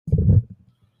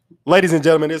Ladies and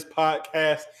gentlemen, this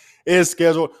podcast is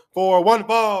scheduled for one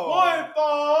fall. One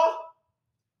fall.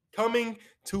 Coming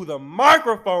to the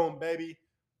microphone, baby.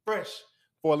 Fresh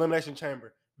for Elimination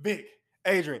Chamber. Vic,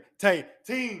 Adrian, Tay,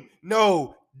 Team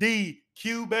No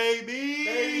DQ,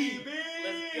 baby.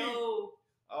 Let's go.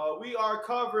 We are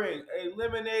covering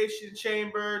Elimination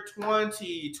Chamber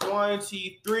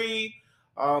 2023.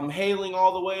 Hailing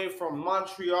all the way from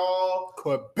Montreal,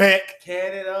 Quebec,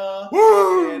 Canada.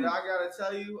 Woo! And I gotta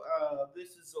tell you,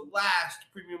 this is the last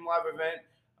premium live event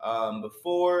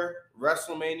before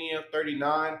WrestleMania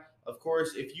 39. Of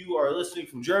course, if you are listening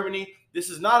from Germany, this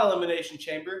is not Elimination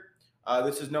Chamber.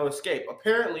 This is No Escape.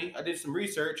 Apparently, I did some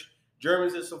research.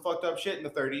 Germans did some fucked up shit in the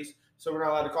 30s, so we're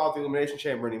not allowed to call it the Elimination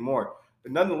Chamber anymore.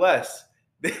 But nonetheless,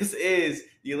 this is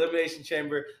the Elimination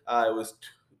Chamber. It was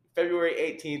February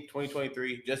 18th,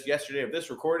 2023, just yesterday of this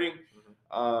recording.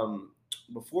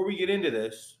 Before we get into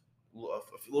this, a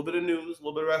little bit of news, a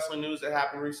little bit of wrestling news that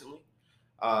happened recently.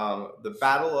 The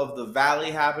Battle of the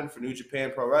Valley happened for New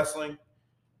Japan Pro Wrestling.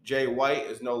 Jay White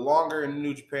is no longer in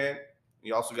New Japan.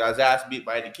 He also got his ass beat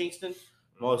by Eddie Kingston.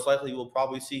 Most likely, we'll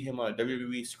probably see him on a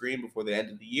WWE screen before the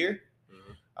end of the year.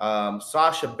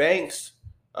 Sasha Banks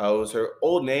was her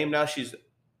old name. Now she's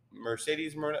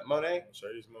Mercedes Monet.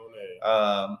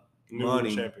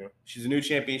 New champion. She's a new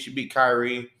champion. She beat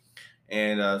Kyrie.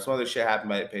 And some other shit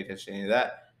happened. I didn't pay attention to any of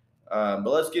that. But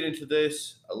let's get into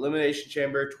this. Elimination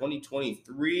Chamber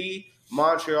 2023.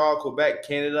 Montreal, Quebec,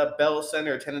 Canada. Bell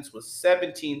Center attendance was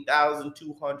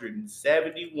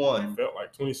 17,271. Felt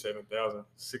like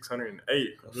 27,608.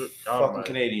 Fucking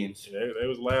Canadians. Yeah, they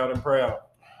was loud and proud.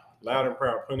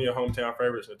 Plenty of hometown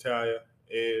favorites. Natalia,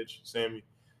 Edge, Sammy,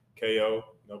 KO.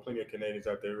 Plenty of Canadians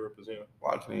out there representing. A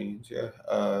lot of Canadians, yeah.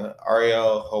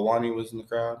 Ariel Helwani was in the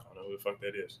crowd. I don't know who the fuck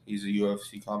that is. He's a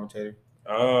UFC commentator.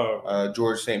 Oh.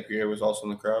 George St. Pierre was also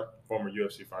in the crowd. Former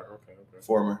UFC fighter. Okay.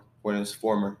 Former.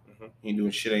 He ain't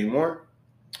doing shit anymore.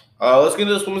 Let's get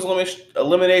into this women's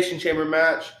elimination chamber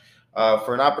match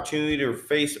for an opportunity to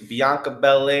face Bianca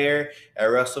Belair at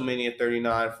WrestleMania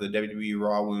 39 for the WWE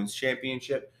Raw Women's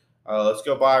Championship. Let's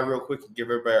go by real quick and give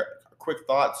everybody a quick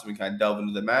thoughts so we kind of delve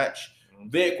into the match.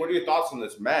 Vic, what are your thoughts on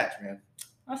this match, man?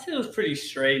 I said it was pretty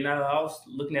straight. Now I was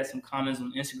looking at some comments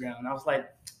on Instagram, and I was like,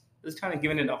 just kind of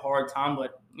giving it a hard time.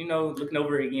 But looking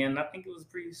over it again, I think it was a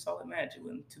pretty solid match. It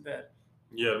wasn't too bad.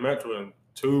 Yeah, the match wasn't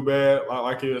too bad.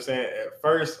 Like you were saying at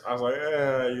first, I was like,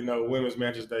 women's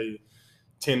matches they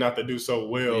tend not to do so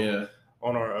well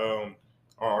on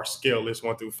our scale list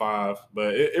 1 through 5.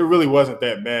 But it really wasn't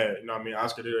that bad.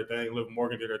 Asuka did her thing, Liv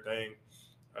Morgan did her thing.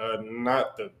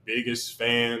 Not the biggest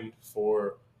fan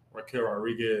for Raquel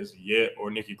Rodriguez yet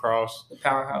or Nikki Cross. The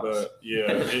powerhouse. But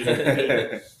yeah,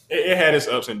 it had its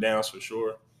ups and downs for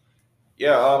sure.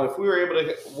 Yeah, if we were able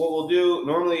to, what we'll do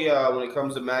normally when it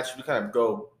comes to matches, we kind of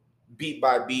go beat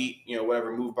by beat,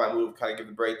 whatever, move by move, kind of give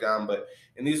the breakdown. But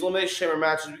in these elimination chamber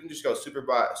matches, we can just go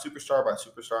superstar by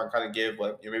superstar and kind of give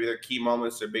maybe their key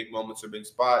moments, their big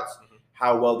spots,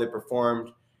 how well they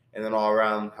performed, and then all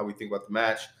around how we think about the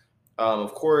match.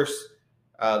 Of course,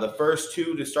 the first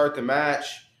two to start the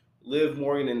match, Liv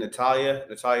Morgan and Natalia.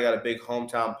 Natalia got a big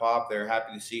hometown pop. They're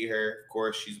happy to see her. Of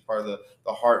course, she's a part of the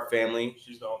Hart family.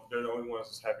 They're the only ones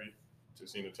that's happy to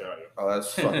see Natalia. Oh,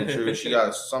 that's fucking true. She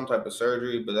got some type of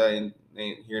surgery, but that ain't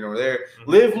here nor there.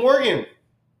 Liv Morgan.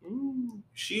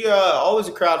 She always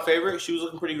a crowd favorite. She was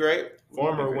looking pretty great.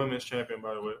 Former women's champion,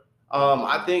 by the way.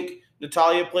 I think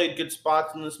Natalia played good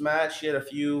spots in this match. She had a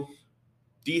few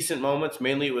decent moments.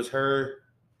 Mainly it was her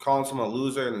calling someone a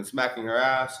loser and then smacking her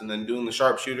ass and then doing the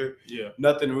sharpshooter. Yeah.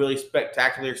 Nothing really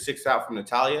spectacular sticks out from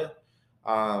Natalia.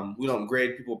 We don't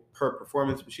grade people per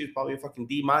performance, but she was probably a fucking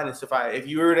D- if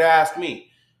you were to ask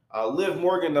me. Liv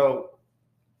Morgan, though,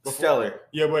 stellar.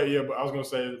 Yeah, but I was gonna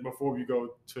say before we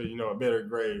go to a better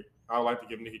grade, I would like to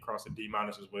give Nikki Cross a D-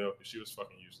 as well because she was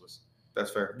fucking useless. That's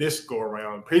fair. This go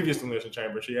around, previous elimination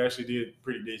chamber, she actually did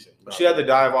pretty decent. She had the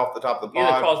dive off the top of the pod.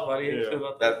 Yeah, the crossbody.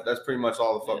 Yeah. That's pretty much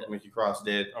all the fuck Nikki Cross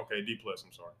did. Okay, D+. I'm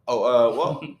sorry. Oh,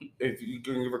 well, if you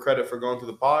can give her credit for going through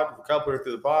the pod, Raquel put her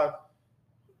through the pod.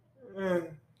 Yeah,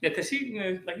 because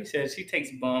she, like you said, she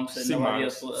takes bumps and C-. nobody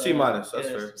else. C-, that's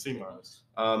fair. C-.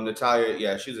 Natalia,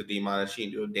 yeah, she's a D-. She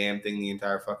didn't do a damn thing the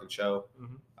entire fucking show.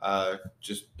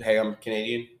 Just, hey, I'm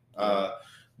Canadian.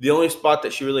 The only spot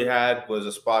that she really had was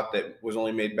a spot that was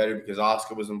only made better because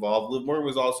Asuka was involved. Liv Morgan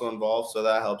was also involved, so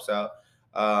that helps out.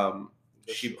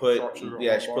 She put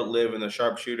Liv in the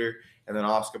sharpshooter, and then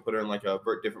Asuka put her in like a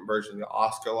different version of the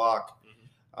Asuka lock.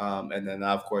 And then,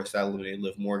 of course, that eliminated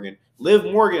Liv Morgan. Liv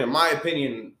Morgan, in my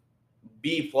opinion,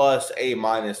 B+,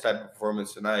 A- type of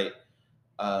performance tonight.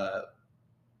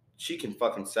 She can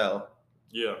fucking sell.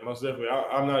 Yeah, most definitely.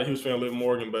 I'm not a huge fan of Liv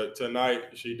Morgan, but tonight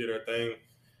she did her thing.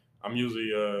 I'm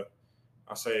usually,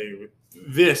 I say,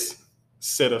 this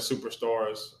set of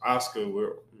superstars, Asuka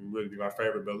will really be my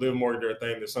favorite, but Liv Morgan did her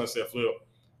thing. The sunset flip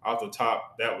off the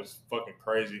top, that was fucking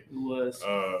crazy. It was.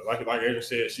 Like Adrian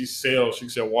said, she can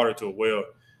sell water to a well.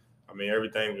 I mean,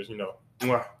 everything was,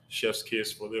 chef's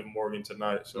kiss for Liv Morgan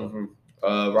tonight. So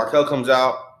Raquel comes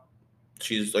out.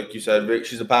 She's, like you said,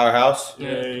 she's a powerhouse.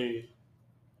 Yay.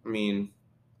 I mean,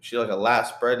 she like a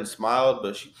last spread and smiled,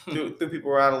 but she threw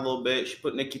people around a little bit. She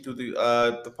put Nikki through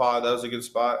the pod. That was a good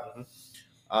spot.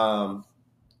 Mm-hmm.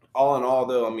 All in all,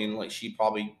 though, I mean, like she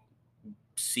probably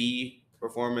C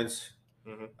performance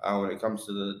when it comes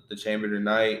to the chamber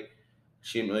tonight.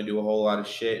 She didn't really do a whole lot of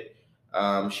shit.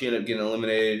 She ended up getting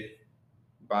eliminated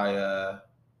by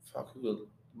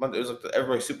it was like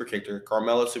everybody super kicked her.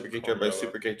 Carmella super kicked her, everybody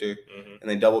super kicked her, and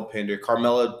they double pinned her.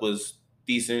 Carmella was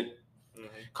decent.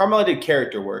 Carmella did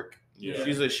character work. Yeah,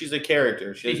 she's a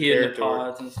character. She hid in the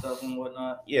pods and stuff and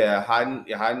whatnot. Yeah, hiding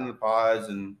in the pods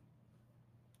and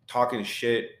talking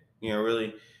shit.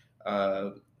 Really,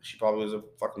 she probably was a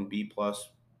fucking B+,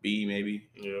 B maybe.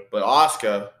 Yeah. But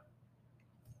Asuka,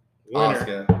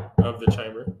 winner of the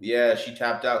chamber. Yeah, she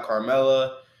tapped out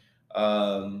Carmella.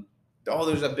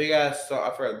 There's a big ass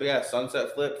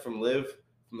sunset flip from Liv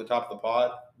from the top of the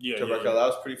pod. Yeah, to Raquel. That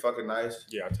was pretty fucking nice.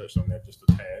 Yeah, I touched on that just a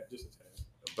tad.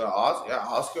 But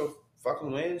Asuka fucking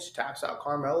wins, taps out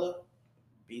Carmella,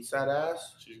 beats that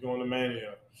ass. She's going to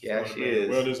Mania. Yeah, she is.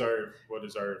 Well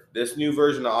deserved. This new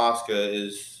version of Asuka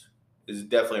is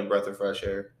definitely a breath of fresh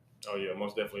air. Oh yeah,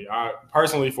 most definitely. I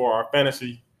personally, for our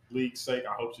fantasy league's sake,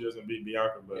 I hope she doesn't beat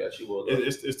Bianca. But yeah, she will.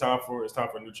 It's time for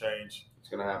a new change. It's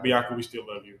gonna happen. Bianca, we still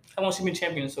love you. How long she been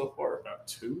champion so far? About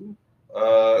 2.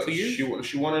 2 years.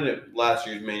 She won it last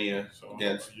year's Mania so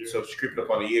she creeped up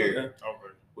on a year.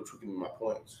 Okay. Which would give me my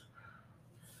points.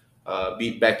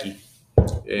 Beat Becky.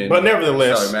 But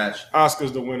nevertheless,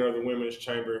 Asuka's the winner of the women's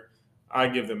chamber. I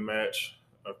give the match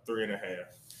a 3.5.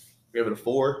 Give it a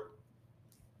 4.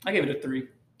 I give it a 3.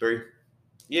 3.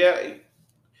 Yeah,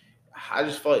 I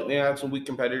just felt like they had some weak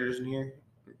competitors in here.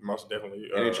 Most definitely.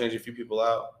 And they changed a few people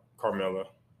out. Carmella.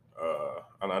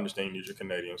 I understand you're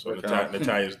Canadian, so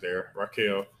Natalia's there.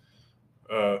 Raquel.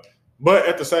 But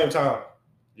at the same time,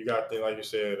 you got like you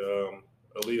said,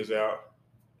 Aaliyah's out.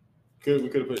 We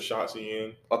could have put Shotzi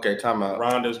in. Okay, time out.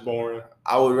 Ronda's boring.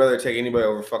 I would rather take anybody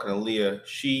over fucking Aaliyah.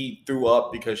 She threw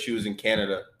up because she was in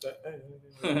Canada.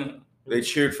 They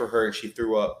cheered for her and she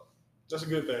threw up. That's a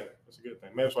good thing.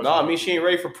 No, I mean she ain't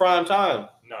ready for prime time.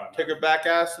 No. Take her back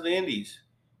ass to the Indies.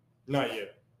 Not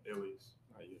yet, at least.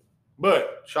 Not yet.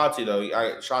 But Shotzi though,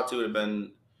 Shotzi would have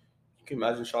been. You can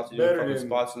imagine Shotzi doing fucking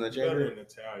spots in the chamber. Better than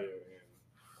Natalia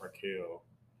and Raquel.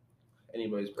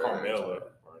 Anybody's better.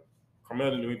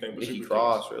 Carmella didn't do anything but Nikki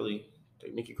Cross, really.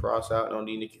 Take Nikki Cross out. Don't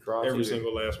need Nikki Cross. Every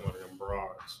single last one of them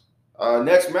broads.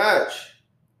 Next match.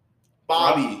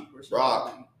 Bobby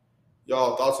Brock.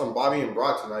 Y'all thoughts on Bobby and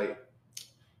Brock tonight?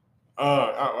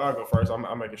 I'll go first.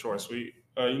 I'll make it short and sweet.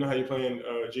 You know how you're playing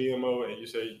GMO and you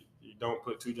say you don't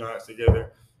put two giants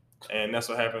together, and that's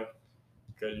what happened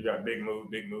because you got big move.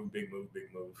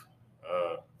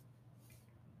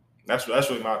 That's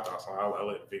really my thoughts on. I'll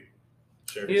let Vic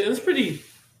share. Yeah, it was pretty.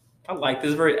 I like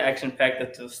this. Very action packed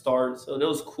at the start, so that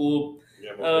was cool.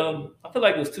 Yeah, I feel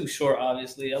like it was too short.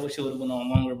 Obviously, I wish it would have went on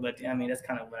longer, but I mean that's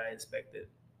kind of what I expected.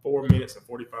 4 minutes and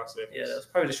 45 seconds. Yeah, that's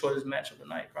probably the shortest match of the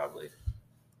night, probably.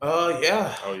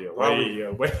 Yeah. Oh yeah.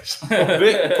 Wait.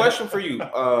 Big question for you.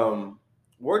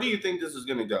 Where do you think this is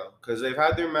gonna go? Because they've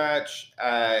had their match.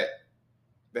 I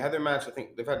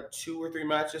think they've had 2 or 3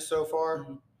 matches so far.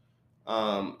 Mm-hmm.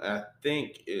 I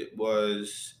think it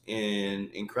was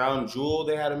in Crown Jewel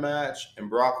they had a match and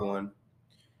Brock won,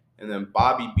 and then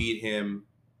Bobby beat him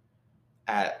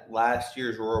at last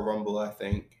year's Royal Rumble, I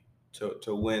think,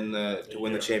 to win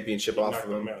the championship off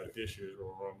of him. This year's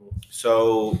Royal Rumble.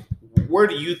 So, where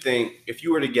do you think, if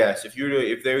you were to guess, if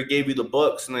they gave you the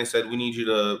books and they said we need you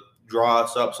to draw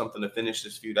us up something to finish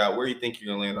this feud out, where do you think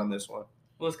you're gonna land on this one?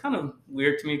 Well, it's kind of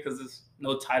weird to me because there's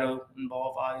no title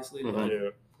involved, obviously. Mm-hmm. But Yeah.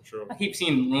 Sure. I keep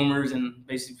seeing rumors and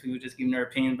basically people just giving their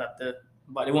opinion about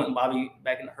they want Bobby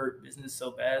back in the Hurt business so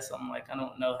bad. So I'm like, I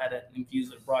don't know how to infuse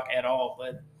with Brock at all,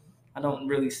 but I don't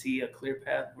really see a clear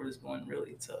path where it's going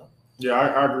really. So yeah,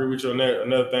 I agree with you on that.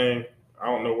 Another thing, I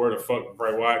don't know where the fuck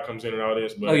Bray Wyatt comes in and all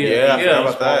this, but I forgot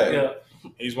about that. Yeah.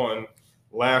 He's won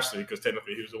Lashley because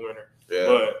technically he was the winner. Yeah.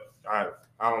 But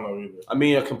I don't know either. I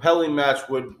mean, a compelling match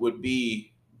would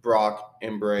be Brock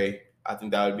and Bray. I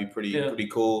think that would be pretty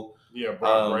cool. Yeah,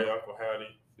 Brock, Bray, Uncle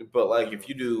Howdy. But like, if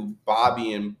you do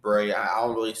Bobby and Bray, I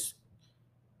don't really.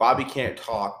 Bobby can't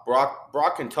talk.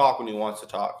 Brock can talk when he wants to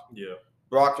talk. Yeah.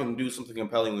 Brock can do something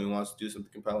compelling when he wants to do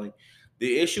something compelling.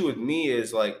 The issue with me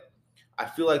is, like, I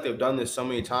feel like they've done this so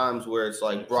many times where it's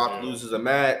like Brock loses a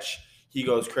match, he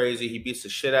goes crazy, he beats the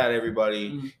shit out of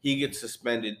everybody, he gets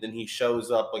suspended, then he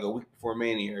shows up like a week before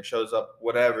Mania, or shows up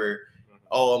whatever.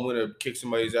 Oh, I'm gonna kick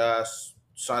somebody's ass,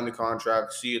 sign the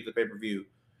contract, see you at the pay-per-view.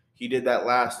 He did that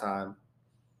last time.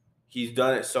 He's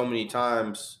done it so many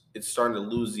times, it's starting to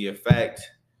lose the effect.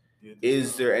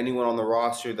 Is there anyone on the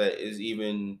roster that is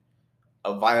even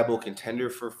a viable contender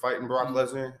for fighting Brock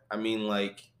Lesnar? I mean,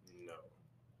 like, no.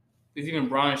 Because even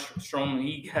Braun Strowman,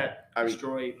 he got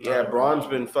destroyed. Yeah, Braun's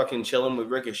been fucking chilling with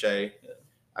Ricochet. Yeah.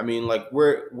 I mean, like,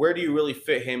 where do you really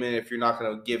fit him in if you're not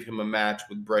going to give him a match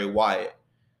with Bray Wyatt?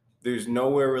 There's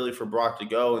nowhere really for Brock to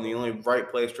go, and the only right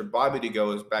place for Bobby to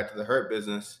go is back to the Hurt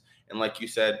Business. And like you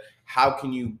said, how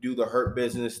can you do the Hurt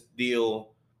Business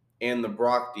deal and the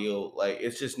Brock deal? Like,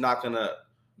 it's just not going to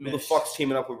 – who the fuck's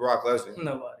teaming up with Brock Lesnar?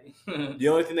 Nobody. The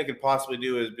only thing they could possibly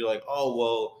do is be like, oh,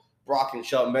 well, Brock and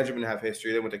Shelton Benjamin have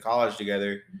history. They went to college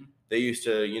together. They used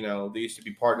to,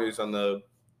 be partners on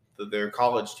their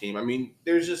college team. I mean,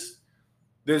 there's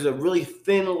a really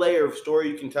thin layer of story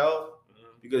you can tell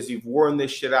because you've worn this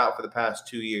shit out for the past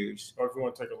 2 years. Or if you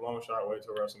want to take a long shot, wait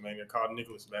till WrestleMania. Call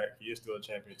Nicholas back. He is still a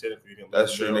champion. Technically,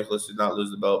 that's true. Nicholas did not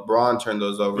lose the belt. Braun turned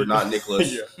those over, not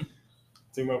Nicholas. Yeah.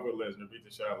 Team up with Lesnar. Beat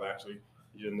the shit out of Lashley.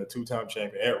 You're the 2-time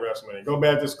champion at WrestleMania. Go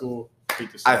back to school.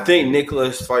 I think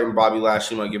Nicholas fighting Bobby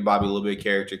Lashley might give Bobby a little bit of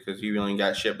character because he really ain't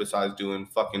got shit besides doing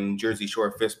fucking Jersey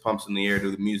Shore fist pumps in the air to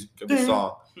the music of the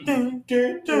song.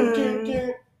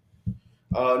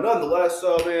 Nonetheless,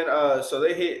 so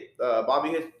they hit.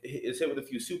 Bobby is hit with a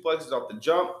few suplexes off the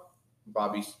jump.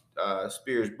 Bobby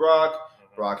spears Brock.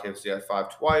 Brock hits the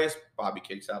F5 twice. Bobby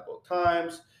kicks out both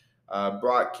times.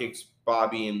 Brock kicks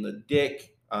Bobby in the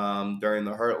dick during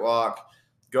the Hurt Lock.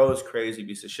 Goes crazy,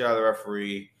 beats the shit out of the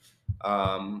referee.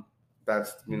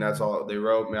 That's all they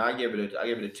wrote. Man, I gave it a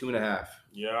 2.5.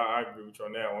 Yeah, I agree with you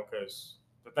on that one because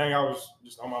the thing I was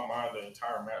just on my mind the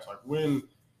entire match, like when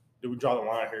do we draw the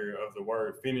line here of the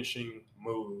word finishing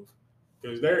move?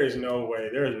 Because there is no way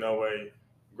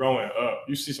growing up,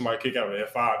 you see somebody kick out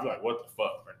of F5, you're like, what the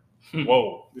fuck, man?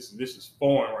 Whoa, this is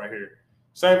foreign right here.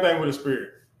 Same thing with a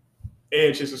spear.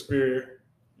 Edge hits a spear,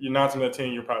 you're 9 to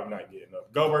 10, you're probably not getting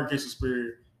up. Goldberg kicks a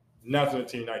spear, 9 to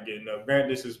 10, not getting up. Granted,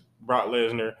 this is Brock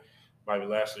Lesnar, Bobby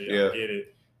Lashley, I get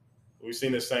it. We've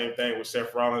seen the same thing with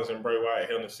Seth Rollins and Bray Wyatt,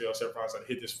 Hell in a Cell. Seth Rollins had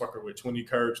hit this fucker with 20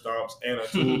 curb stomps and a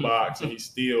toolbox, and he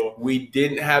still... We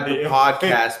didn't have the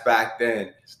podcast back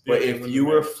then. But if you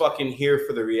were fucking here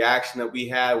for the reaction that we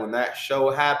had when that show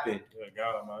happened,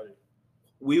 God almighty,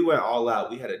 we went all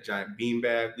out. We had a giant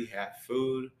beanbag. We had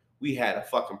food. We had a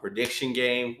fucking prediction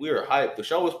game. We were hyped. The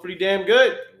show was pretty damn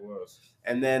good. It was.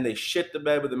 And then they shit the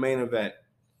bed with the main event.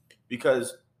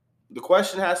 Because the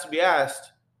question has to be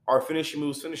asked, are finishing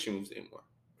moves anymore?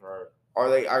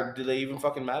 Right. Do they even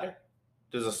fucking matter?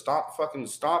 Does a stomp fucking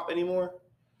stomp anymore?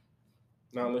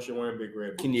 Not unless you're wearing big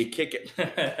red boots. Can you kick it?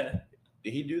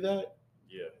 Did he do that?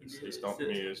 Yeah, he stomped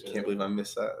me. Can't believe I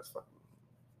missed that. That's fucking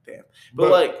damn.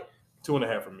 But like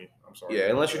 2.5 for me. I'm sorry. Yeah,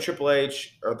 unless you're Triple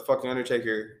H or the fucking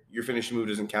Undertaker, your finishing move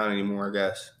doesn't count anymore, I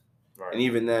guess. Right. And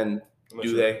even then,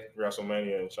 unless they?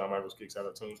 WrestleMania and Shawn Michaels kicks out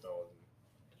a tombstone.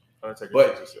 But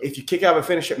if you kick out a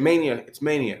finish at Mania, it's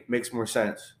Mania. It makes more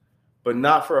sense. But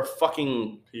not for a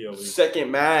fucking PLE second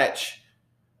match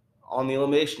on the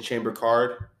Elimination Chamber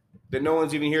card that no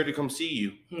one's even here to come see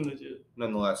you. Legit.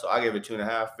 Nonetheless, so I gave it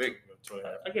 2.5. Vic?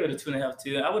 2.5. I gave it a 2.5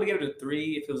 too. I would have given it a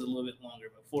 3 if it was a little bit longer,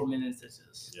 but 4 minutes is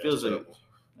just feels like.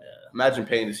 Yeah. Imagine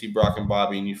paying to see Brock and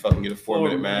Bobby and you fucking get a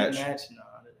 4-minute match. No,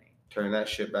 turn that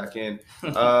shit back in.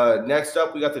 Next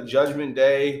up, we got the Judgment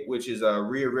Day, which is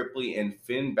Rhea Ripley and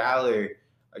Finn Balor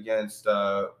against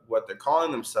what they're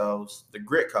calling themselves, the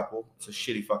Grit Couple. It's a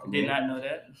shitty fucking name. Did not know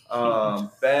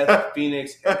that. Beth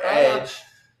Phoenix and Edge.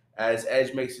 As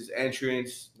Edge makes his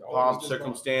entrance, pomp,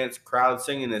 circumstance, crowd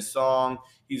singing his song.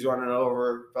 He's running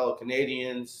over fellow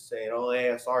Canadians, saying, "Oh,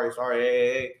 hey, sorry,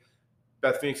 hey."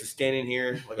 Beth Phoenix is standing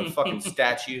here like a fucking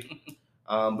statue.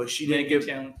 But she did gave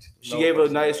a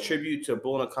nice tribute to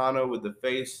Bull Nakano with the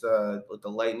face, with the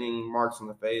lightning marks on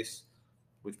the face.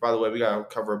 Which, by the way, we gotta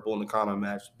cover a Bull Nakano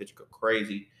match. The bitch go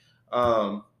crazy.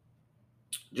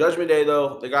 Judgment Day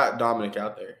though, they got Dominic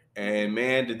out there, and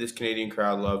man, did this Canadian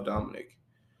crowd love Dominic.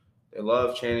 They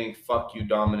love chanting "Fuck you,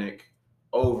 Dominic"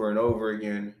 over and over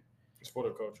again. It's for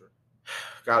the culture.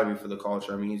 Gotta be for the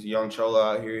culture. I mean, he's a young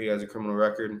chola out here. He has a criminal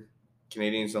record.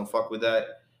 Canadians don't fuck with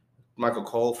that. Michael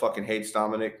Cole fucking hates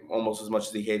Dominic almost as much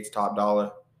as he hates Top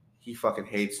Dollar. He fucking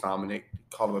hates Dominic.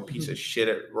 Called him a piece of shit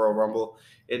at Royal Rumble.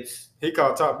 He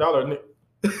called Top Dollar a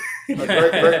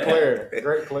great player.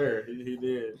 Great player. He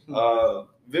did.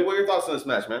 Vic, what are your thoughts on this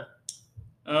match, man?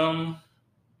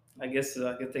 I guess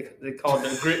they called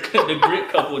the grit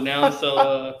couple now,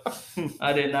 so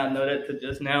I did not know that till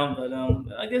just now. But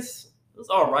I guess it was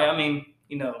all right. I mean,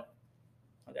 I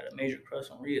got a major crush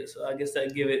on Rhea, so I guess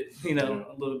that give it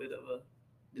a little bit of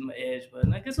an edge.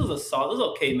 But I guess it was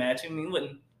okay match. I mean, it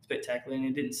wasn't spectacular and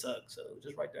it didn't suck, so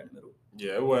just right there in the middle.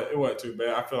 Yeah, it wasn't too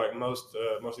bad. I feel like most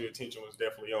of the attention was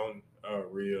definitely on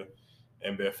Rhea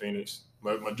and Beth Phoenix.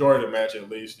 But majority of the match, at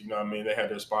least, they had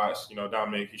their spots.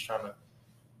 Dominic, he's trying to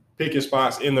pick his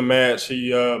spots in the match.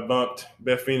 He bumped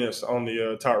Beth Phoenix on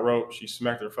the top rope. She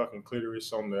smacked her fucking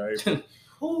clitoris on the apron.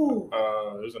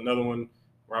 There's another one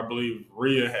where I believe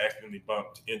Rhea accidentally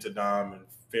bumped into Dom and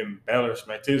Finn Balor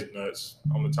smacked his nuts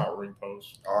on the top ring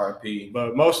post. R.I.P.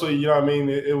 But mostly,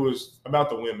 it was about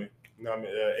the women.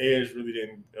 Edge really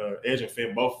didn't. Edge and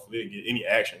Finn both didn't get any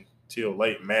action till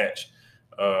late match.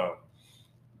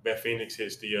 Beth Phoenix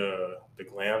hits the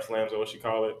glam slams, or what you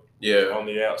call it. Yeah. On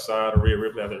the outside of Rhea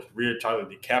Ripley, after Rhea tried to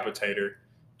decapitate her.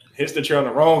 Hits the chair on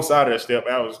the wrong side of the step.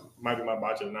 That might be my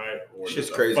botch of the night. Or shit's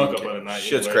crazy.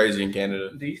 Shit's crazy in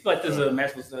Canada. Do you feel like this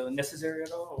match was necessary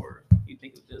at all, or you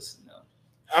think it was just no?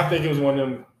 I think it was one of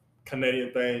them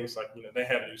Canadian things. Like they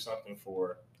had to do something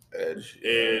for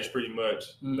Edge, pretty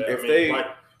much. Mm-hmm.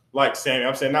 Like Sammy,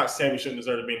 I'm saying not Sammy shouldn't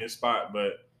deserve to be in this spot,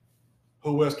 but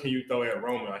who else can you throw at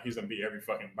Roman? Like he's gonna beat every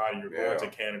fucking body. You're going to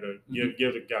Canada.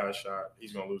 Give the guy a shot.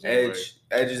 He's gonna lose. Edge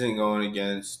isn't going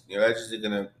against. Edge isn't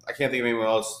gonna. I can't think of anyone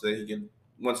else that he can.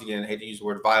 Once again, I hate to use the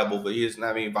word viable, but he doesn't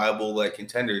have any viable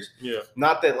contenders. Yeah.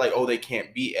 Not that they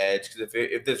can't beat Edge, because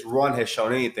if this run has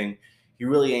shown anything, he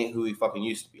really ain't who he fucking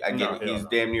used to be. I get it. He's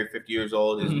damn near 50 years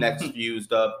old. His neck's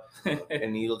fused up,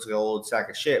 and he looks like an old sack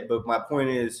of shit. But my point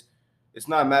is, it's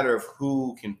not a matter of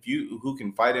who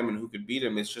can fight him and who could beat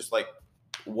him. It's just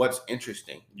what's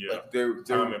interesting. Yeah. They're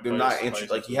not interested.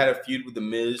 Like he had a feud with The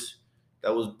Miz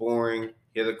that was boring.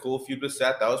 He had a cool feud with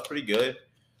Seth that was pretty good.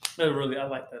 I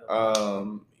like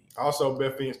that. Also,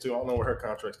 Beth Phoenix too. I don't know what her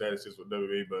contract status is with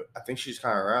WWE, but I think she's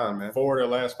kind of around, man. 4 of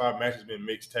the last 5 matches been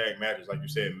mixed tag matches, like you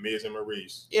said, Miz and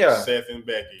Maurice, Seth and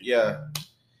Becky,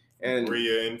 and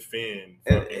Rhea and Finn.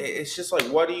 And it's just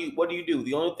what do you do?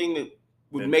 The only thing that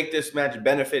would make this match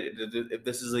benefit if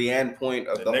this is the end point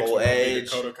of the whole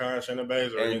Edge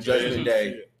and Judgment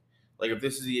Day. If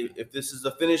this is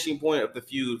the finishing point of the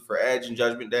feud for Edge and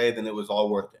Judgment Day, then it was all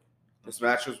worth it. This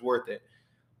match was worth it.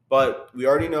 But we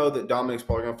already know that Dominic's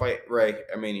probably going to fight Ray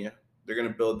at Mania. They're going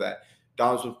to build that.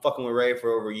 Dom's been fucking with Ray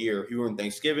for over a year. He ruined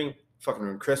Thanksgiving, fucking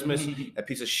ruined Christmas. That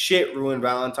piece of shit ruined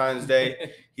Valentine's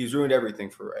Day. He's ruined everything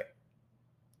for Ray.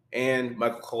 And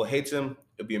Michael Cole hates him.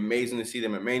 It'd be amazing to see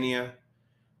them at Mania.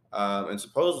 And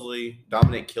supposedly,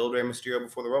 Dominic killed Rey Mysterio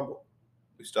before the Rumble.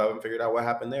 We still haven't figured out what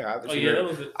happened there.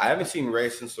 I haven't seen Rey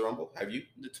since the Rumble. Have you?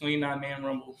 The 29-man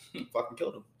Rumble. Fucking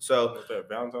killed him. So was that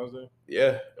Valentine's Day?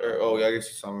 Yeah. I guess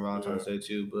you saw him Valentine's Day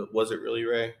too. But was it really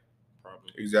Rey?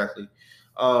 Probably. Exactly.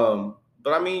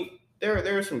 But I mean,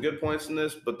 there are some good points in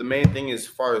this. But the main thing, as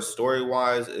far as story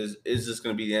wise, is this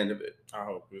going to be the end of it? I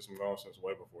hope it's been going since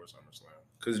way before SummerSlam.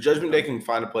 Because Judgment Day can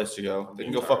find a place to go. They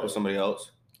can go fuck with somebody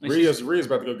else. Rhea's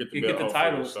about to go get the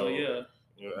title, so yeah.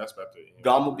 Yeah, that's about to.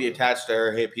 Dom will be attached to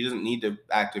her hip. He doesn't need to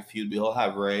active feud, but he'll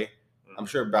have Ray. I'm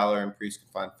sure Balor and Priest can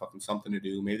find fucking something to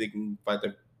do. Maybe they can fight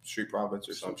the Street Profits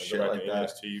or some shit like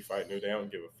that. NXT fight New Day. I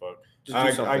don't give a fuck.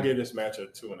 I give this match a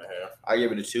 2.5. I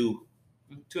give it a 2.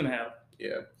 2.5.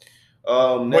 Yeah.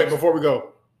 Wait, before we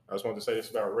go, I just wanted to say this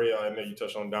about Rhea. I know you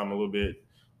touched on Dom a little bit.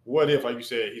 What if, like you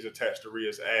said, he's attached to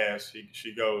Rhea's ass?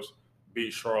 She goes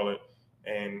beat Charlotte,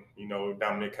 and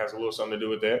Dominic has a little something to do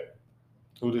with that.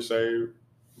 Who to say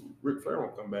Ric Flair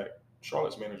won't come back?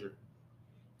 Charlotte's manager.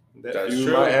 That's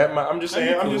true. I'm just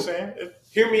saying.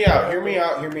 Hear me out.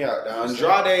 Now,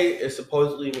 Andrade is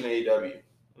supposedly in AEW.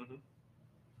 Mm-hmm.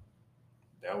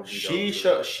 That would be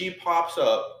she pops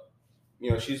up.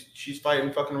 She's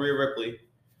fighting fucking Rhea Ripley.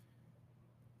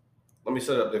 Let me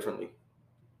set it up differently.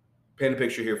 Paint a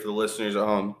picture here for the listeners at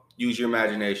home. Use your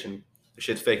imagination. The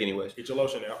shit's fake anyways. Get your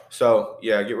lotion out. So,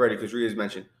 yeah, get ready because Rhea's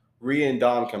mentioned. Rhea and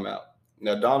Dom come out.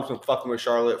 Now, Dom's been fucking with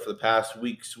Charlotte for the past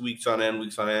weeks on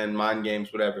end, mind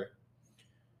games, whatever.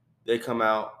 They come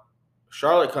out.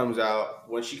 Charlotte comes out.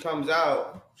 When she comes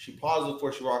out, she pauses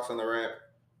before she walks on the ramp.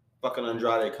 Fucking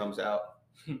Andrade comes out.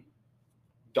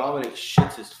 Dominic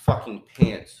shits his fucking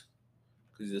pants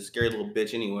because he's a scary little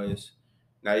bitch anyways.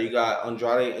 Now you got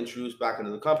Andrade introduced back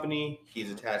into the company. He's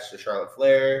attached to Charlotte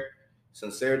Flair.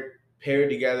 Since they're paired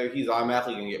together, he's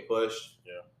automatically going to get pushed.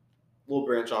 Yeah. little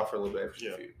branch off for a little bit.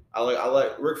 I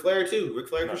like Ric Flair too. Ric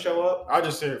Flair can show up. I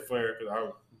just said Flair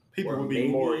because people would be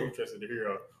more interested to hear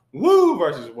a woo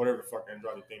versus whatever the fuck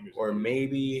Andrade theme is. Or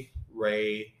maybe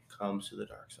Ray comes to the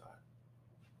dark side.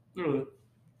 Really?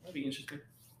 That'd be interesting.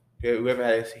 Yeah, we haven't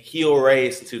had a heel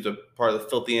Ray since he was a part of the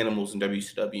Filthy Animals in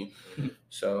WCW.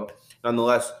 So,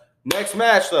 nonetheless, next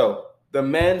match though, the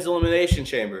men's elimination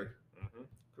chamber.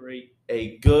 Great.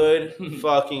 A good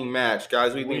fucking match,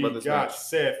 guys. What do you think about this match? We got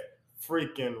Seth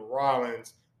freaking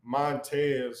Rollins,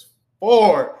 Montez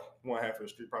Ford, one half of the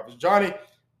Street Profits, Johnny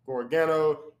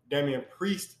Gargano, Damian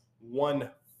Priest, 1/4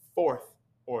 or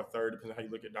 1/3, depending on how you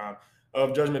look at Dom,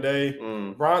 of Judgment Day,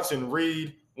 Bronson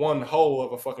Reed, one whole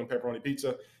of a fucking pepperoni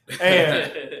pizza,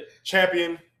 and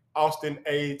champion Austin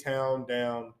A-Town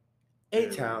down.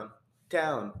 A-Town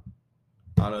down.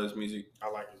 I know this music. I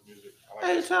like his music.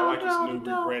 I like this new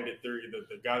rebranded theory.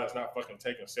 The guy that's not fucking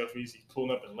taking selfies, he's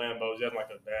pulling up in Lambos, just like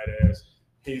a badass.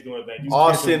 He's doing that.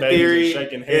 Austin Theory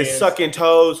is sucking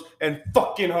toes and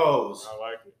fucking hoes. I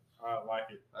like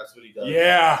it. That's what he does.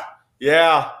 Yeah.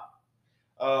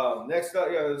 Next up,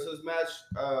 this is match.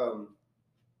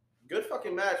 Good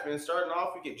fucking match, man. Starting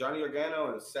off, we get Johnny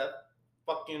Gargano and Seth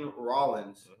fucking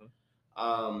Rollins.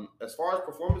 As far as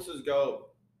performances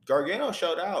go, Gargano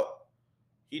showed out.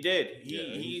 He did.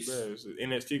 He's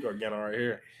NXT Gargano right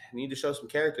here. Need to show some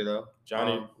character though.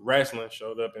 Johnny Wrestling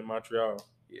showed up in Montreal.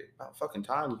 Yeah, about fucking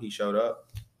time he showed up.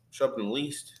 Showed up in the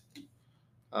least.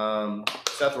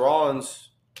 Seth Rollins.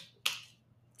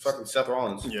 Fucking Seth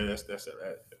Rollins. Yeah,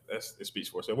 it speaks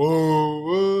for itself.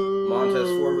 Whoa. Montez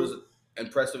Ford was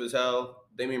impressive as hell.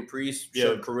 Damian Priest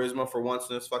showed charisma for once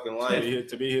in his fucking life.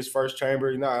 To be his first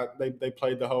chamber, they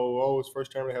played the whole his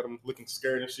first chamber. They had him looking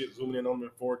scared and shit, zooming in on him in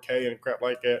 4K and crap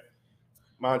like that.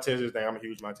 Montez is thing. I'm a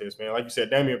huge Montez fan. Like you said,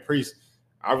 Damian Priest,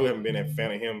 I really haven't been a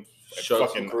fan of him. Showed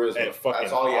some charisma.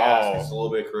 That's all he asks. It's a little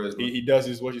bit of charisma. He does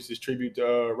his tribute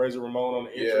to Razor Ramon on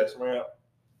the entrance ramp.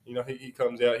 You know, he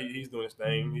comes out. He's doing his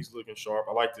thing. He's looking sharp.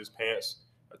 I liked his pants.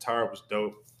 Attire was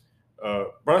dope.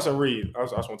 Bronson Reed. I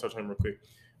just want to touch on him real quick.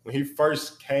 When he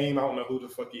first came, I don't know who the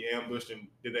fuck he ambushed and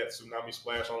did that tsunami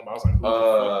splash on him. I was like, who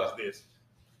the fuck is this?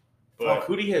 But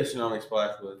who did he hit a tsunami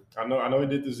splash with? I know he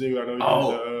did the Zoo. I know he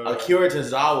did Akira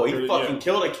Tozawa. He fucking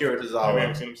killed Akira Tozawa. We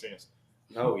haven't seen him since.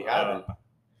 No, we haven't.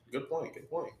 Good point.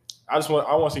 I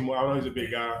want to see more. I know he's a big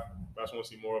guy, but I just want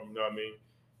to see more of him. You know what I mean?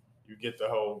 You get the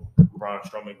whole Braun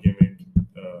Strowman gimmick,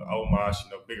 Omos,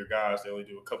 bigger guys, they only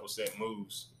do a couple set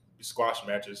moves. Squash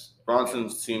matches. Bronson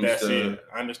seems to.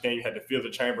 I understand you had to fill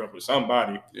the chamber up with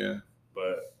somebody. Yeah.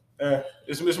 But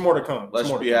it's more to come.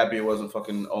 Let's be happy it wasn't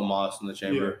fucking Omos in the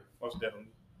chamber. Yeah, most definitely.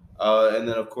 And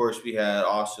then, of course, we had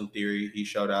Austin Theory. He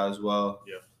showed out as well.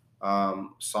 Yeah.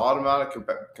 Solid amount of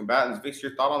combatants. Vix,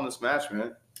 your thought on this match,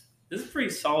 man? This is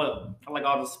pretty solid. I like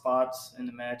all the spots in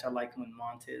the match. I like when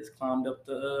Montez climbed up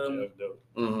the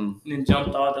and then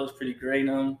jumped off. That was pretty great.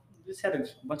 Just had a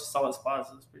bunch of solid spots.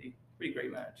 It was pretty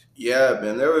great match. Yeah,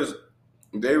 man.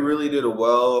 They really did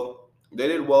They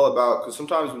did well about, because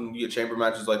sometimes when you get chamber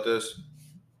matches like this,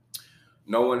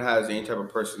 no one has any type of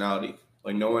personality.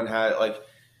 Like no one had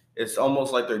it's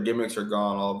almost like their gimmicks are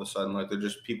gone all of a sudden. Like they're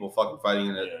just people fucking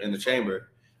fighting in the chamber.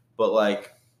 But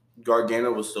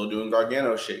Gargano was still doing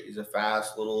Gargano shit. He's a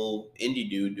fast little indie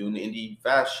dude doing the indie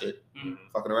fast shit,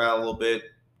 fucking around a little bit,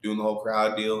 doing the whole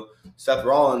crowd deal. Seth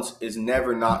Rollins is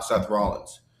never not Seth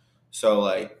Rollins. So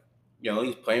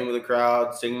he's playing with the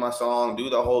crowd, sing my song, do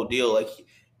the whole deal.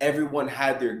 Everyone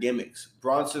had their gimmicks.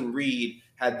 Bronson Reed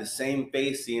had the same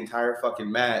face the entire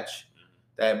fucking match.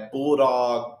 That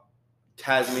bulldog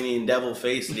Tasmanian devil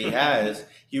face that he has,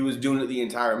 he was doing it the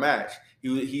entire match.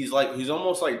 He's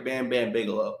almost like Bam Bam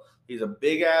Bigelow. He's a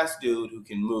big ass dude who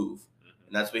can move,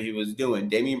 and that's what he was doing.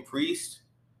 Damian Priest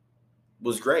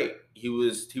was great. He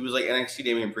was like NXT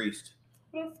Damian Priest.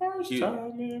 For the first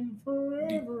time in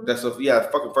forever. That's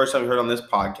fucking first time you heard on this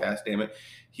podcast. Damn it,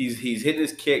 he's hitting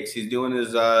his kicks. He's doing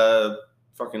his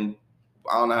fucking,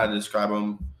 I don't know how to describe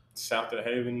him. South of the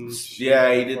Haven.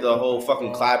 Yeah, he did the whole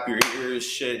fucking clap your ears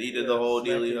shit. He did the whole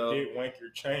dealio. Wank your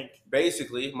chank.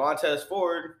 Basically, Montez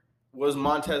Ford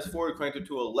cranked it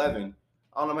to 11.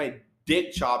 I don't know how many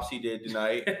dick chops he did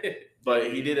tonight,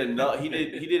 but he did enough. He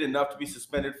did enough to be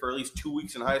suspended for at least 2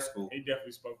 weeks in high school. He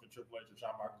definitely spoke to Triple H or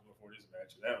Shawn Michaels before this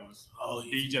match. That was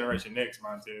D Generation X,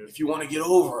 Montez. If you want to get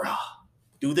over,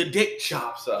 do the dick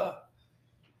chops.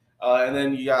 And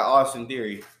then you got Austin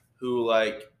Theory, who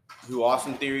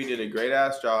Austin Theory did a great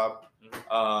ass job.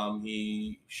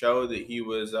 He showed that he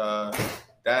was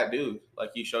that dude.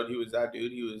 He showed he was that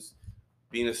dude. He was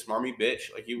being a smarmy bitch.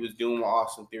 He was doing what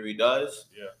Austin Theory does.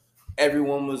 Yeah.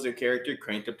 Everyone was their character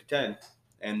cranked up to 10.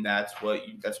 and that's what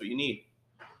you need.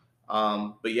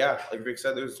 But yeah, like Vic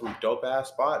said, there's some dope ass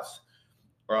spots.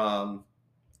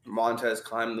 Montez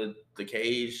climbed the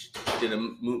cage, did a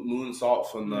moonsault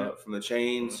from the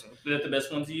chains. Was that the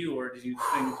best one to you, or did you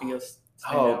think anything else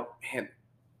stand out? Man,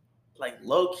 like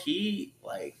low key,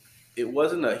 like it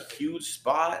wasn't a huge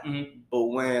spot, but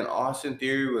when Austin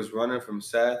Theory was running from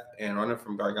Seth and running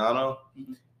from Gargano,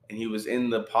 and he was in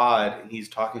the pod and he's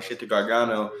talking shit to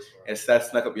Gargano, and Seth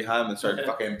snuck up behind him and started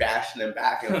fucking bashing him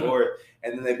back and forth,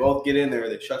 and then they both get in there,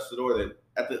 they shut the door,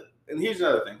 and here's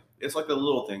another thing, it's like the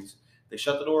little things. They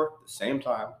shut the door at the same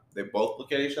time. They both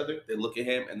look at each other. They look at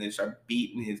him, and they start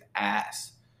beating his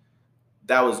ass.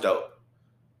 That was dope.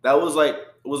 That was like,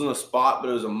 it wasn't a spot, but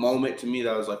it was a moment to me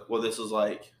that was like, well, this is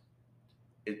like,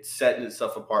 it's setting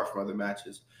itself apart from other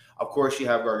matches. Of course, you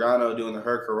have Gargano doing the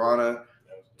Hurricanrana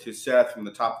to Seth from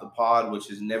the top of the pod, which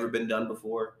has never been done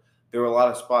before. There were a lot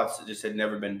of spots that just had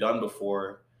never been done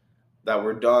before that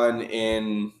were done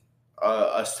in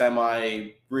a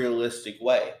semi-realistic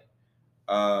way.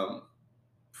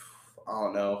 I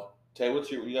don't know. Tay,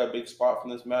 you got a big spot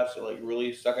from this match that like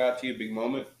really stuck out to you, big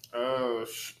moment? You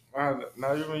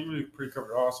really pretty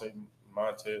covered all. Say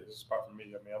Montez spot for me.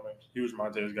 I mean, I'm a huge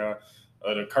Montez guy.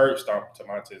 The curb stomp to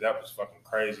Montez, that was fucking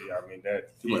crazy. I mean,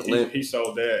 that he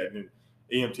sold that, and then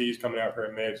EMTs coming out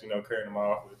for next, carrying him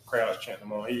off, the crowds chanting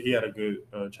him on. He had a good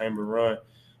chamber run.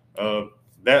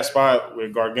 That spot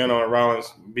with Gargano and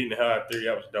Rollins beating the hell out of Theory,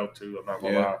 that was dope too. I'm not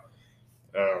gonna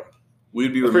lie.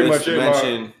 We'd be remiss to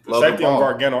mention the safety on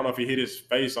Gargano. I don't know if he hit his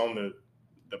face on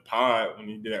the pod when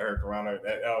he did that Hurricanrana.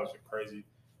 That was a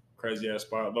crazy ass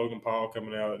spot. Logan Paul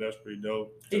coming out, that's pretty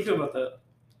dope. How you feel about that?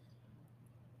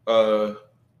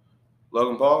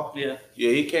 Logan Paul? Yeah,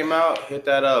 he came out, hit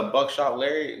that buckshot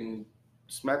lariat, and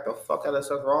smacked the fuck out of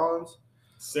Seth Rollins.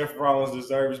 Seth Rollins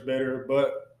deserves better,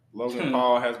 but Logan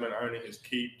Paul has been earning his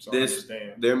keep. So I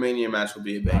understand. Their Mania match will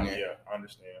be a banger. Yeah, I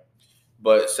understand.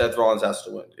 But Seth Rollins has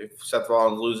to win. If Seth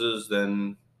Rollins loses,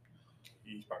 then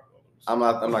he's probably gonna lose. I'm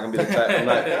not gonna be the type. I'm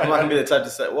not gonna be the type to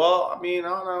say. Well, I mean, I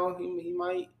don't know. He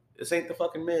might. This ain't the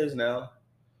fucking Miz now.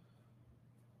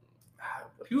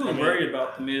 People were worried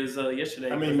about the Miz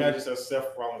yesterday. I mean, imagine that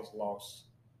Seth Rollins lost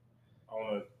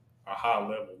on a high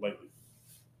level lately.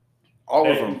 All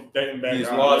of them. He's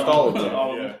lost all of them.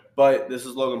 Yeah. But this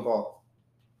is Logan Paul.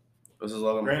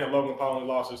 Granted, Logan Paul only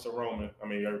lost this to Roman. I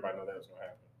mean, everybody knows that was gonna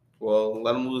happen. Well,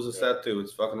 let him lose a Seth too.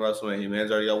 It's fucking WrestleMania. Man's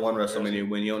already got one WrestleMania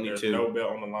win. You don't need two. No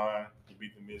belt on the line. He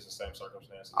beat the Miz in the same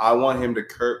circumstances. I want him to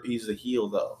curb. He's a heel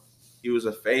though. He was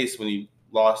a face when he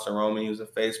lost to Roman. He was a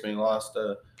face when he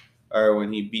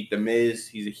when he beat the Miz.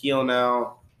 He's a heel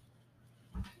now.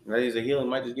 Right, he's a heel. He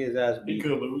might just get his ass beat. He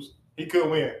could lose. He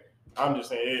could win. I'm just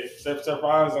saying, Seth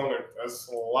Rollins on a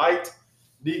slight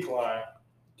decline.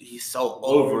 He's so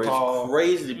over. It's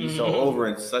crazy to be so over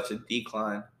in such a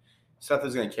decline. Seth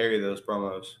is going to carry those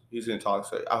promos. He's going to talk.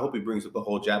 So I hope he brings up the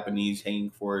whole Japanese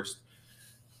hanging forest.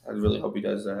 I really hope he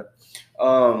does that.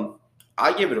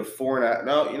 I give it a 4.5.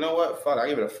 No, you know what? Fuck, I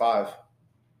give it a 5. I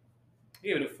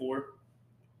give it a 4.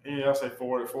 Yeah, I'll say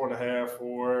 4.5.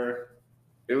 4.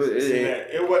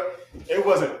 It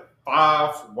wasn't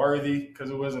 5 worthy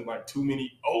because it wasn't like too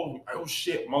many oh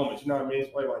shit moments. You know what I mean?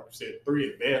 It's like you said, 3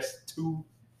 at best. Two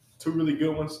really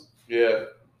good ones. Yeah.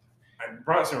 And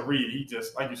Bronson Reed, he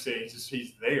just like you said,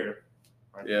 he's there.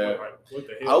 What the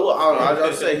hell?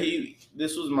 I'll say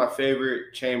this was my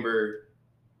favorite chamber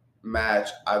match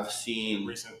I've seen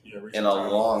in a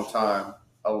long time.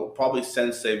 Probably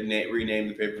since they've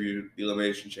renamed the pay-per-view the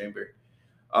Elimination Chamber.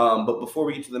 But before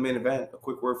we get to the main event, a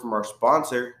quick word from our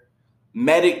sponsor,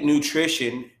 Medic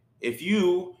Nutrition. If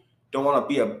you don't want to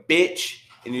be a bitch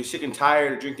and you're sick and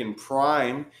tired of drinking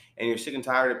Prime and you're sick and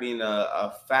tired of being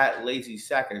a fat, lazy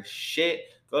sack of shit,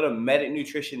 go to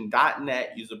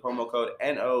medicnutrition.net. Use the promo code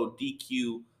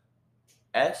NODQS.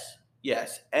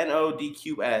 Yes,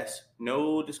 NODQS.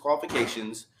 No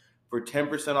disqualifications for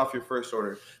 10% off your first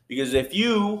order. Because if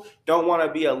you don't want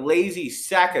to be a lazy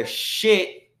sack of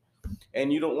shit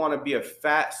and you don't want to be a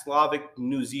fat Slavic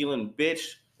New Zealand bitch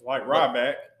like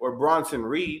Ryback or Bronson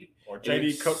Reed or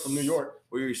JD Cook from New York,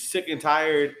 where you're sick and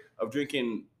tired of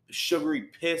drinking sugary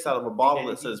piss out of a bottle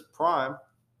that says Prime,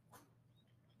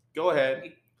 go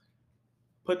ahead,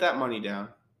 put that money down,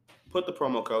 put the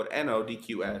promo code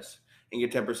NODQS, and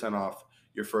get 10% off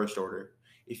your first order.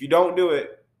 If you don't do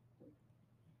it,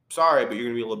 sorry, but you're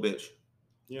going to be a little bitch.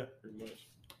 Yeah, pretty much.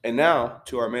 And now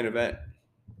to our main event.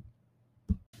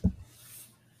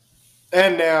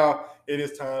 And now it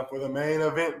is time for the main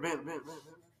event.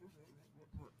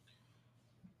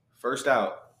 First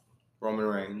out, Roman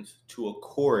Reigns to a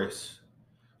chorus.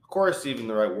 Chorus is even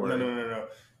the right word. No.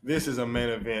 This is a main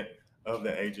event of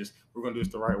the ages. We're going to do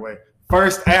this the right way.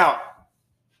 First out,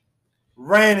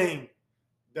 reigning,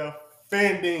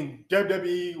 defending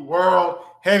WWE World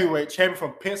Heavyweight Champion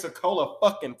from Pensacola,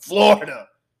 fucking Florida.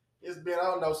 It's been, I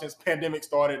don't know, since pandemic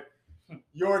started.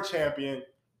 Your champion,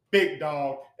 Big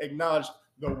Dog, acknowledged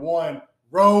the one,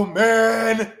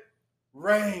 Roman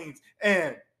Reigns.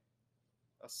 And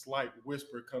a slight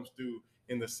whisper comes through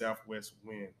in the southwest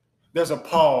wind. There's a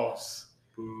pause.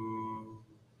 Boo.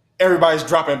 Everybody's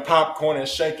dropping popcorn and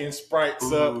shaking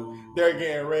Sprites up. They're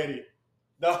getting ready.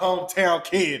 The hometown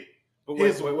kid,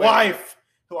 his wife,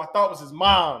 who I thought was his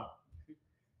mom,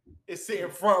 is sitting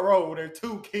front row with her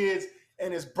 2 kids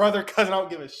and his brother, cousin. I don't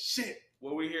give a shit.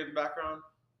 What we hear in the background?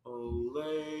 Ole,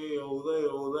 ole,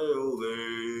 ole,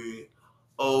 ole.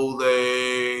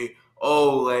 Ole,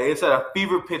 ole. It's at a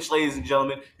fever pitch, ladies and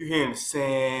gentlemen. You're hearing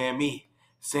Sammy,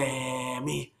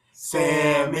 Sammy,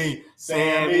 Sammy,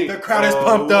 Sammy. The crowd is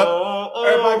pumped up.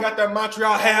 Everybody got their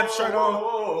Montreal Habs shirt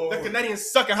on. The Canadians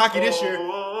suck at hockey this year.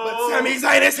 But Sami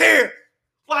Zayn is here.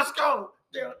 Let's go.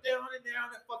 Down,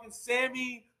 that fucking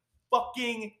Sami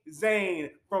fucking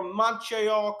Zayn from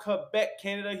Montreal, Quebec,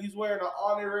 Canada. He's wearing an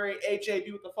honorary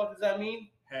HAB. What the fuck does that mean?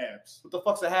 Habs. What the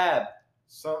fuck's a Hab?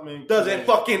 Something doesn't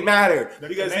fucking matter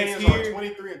because he's here are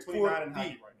 23 and 29 in hockey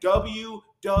right now.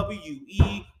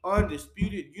 WWE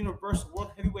Undisputed Universal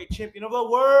World Heavyweight Champion of the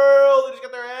world. They just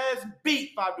got their ass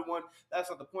beat 5-1. That's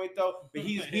not the point though. But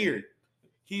he's here.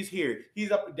 He's here.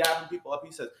 He's up and dapping people up.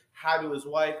 He says hi to his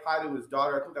wife, hi to his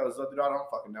daughter. I think that was the other daughter. I don't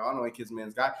fucking know. I don't know any kid's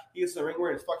man's guy. He gets in the ring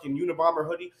wearing his fucking Unabomber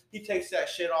hoodie. He takes that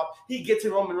shit off. He gets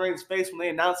in Roman Reigns' face when they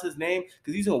announce his name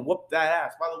because he's going to whoop that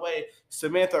ass. By the way,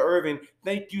 Samantha Irvin,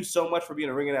 thank you so much for being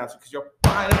a ring announcer because your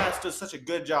fine ass does such a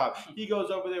good job. He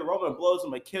goes over there. Roman blows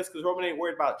him a kiss because Roman ain't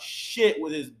worried about shit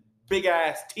with his big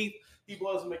ass teeth. He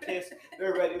blows him a kiss.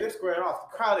 They're ready. They're squaring off.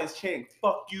 The crowd is chanting,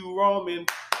 fuck you, Roman.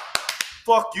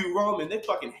 Fuck you, Roman. They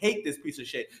fucking hate this piece of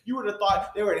shit. You would have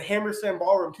thought they were in Hammerstein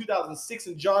Ballroom 2006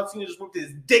 and John Cena just whipped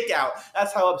his dick out.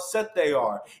 That's how upset they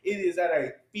are. It is at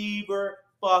a fever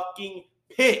fucking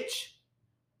pitch.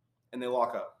 And they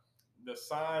lock up. The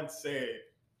sign said,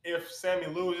 if Sami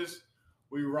loses,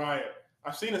 we riot.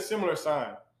 I've seen a similar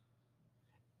sign.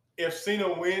 If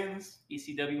Cena wins,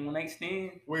 ECW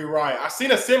 1 we riot. I've seen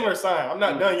a similar sign. I'm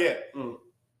not done yet.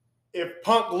 If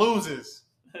Punk loses,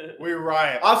 we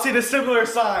riot. I've seen a similar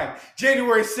sign.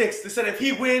 January 6th. They said if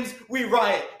he wins, we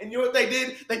riot. And you know what they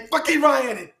did? They fucking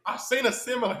rioted. I've seen a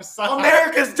similar sign.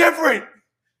 America's different.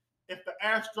 If the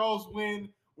Astros win,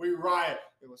 we riot.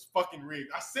 It was fucking rigged.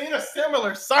 I've seen a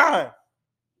similar sign.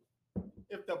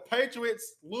 If the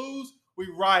Patriots lose, we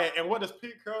riot. And what does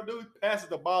Pete Carroll do? He passes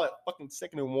the ball at fucking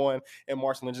 2nd and 1 and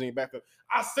Marshall Lynch back up.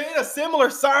 I've seen a similar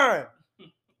sign.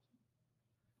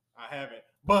 I haven't.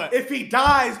 But if he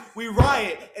dies, we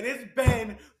riot. And it's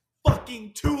been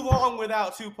fucking too long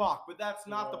without Tupac. But that's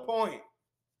not the point.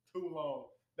 Too long.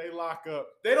 They lock up.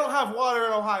 They don't have water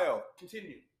in Ohio.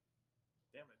 Continue.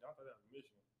 Damn it. Don't put that in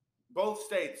Michigan. Both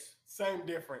states. Same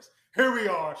difference. Here we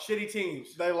are. Shitty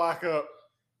teams. They lock up.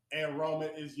 And Roman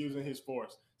is using his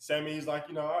force. Sami's like,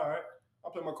 all right.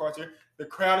 I'll play my cards here. The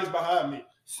crowd is behind me.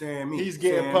 Sami. He's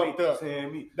getting pumped up.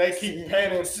 They keep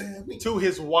panning to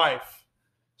his wife.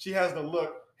 She has the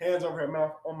look, hands over her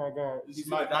mouth. Oh my God, he's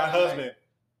my husband.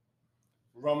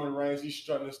 Roman Reigns, he's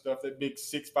strutting this stuff. That big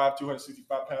 6'5",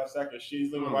 265-pound sack of shit.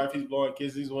 He's looking wife. He's blowing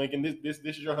kisses. He's winking. This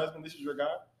is your husband. This is your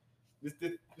guy.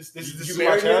 This is you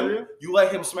married him? You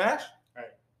let him smash? Hey,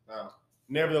 no.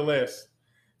 Nevertheless,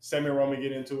 Sami and Roman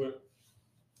get into it.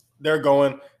 They're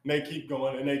going. And they keep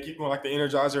going, and they keep going like the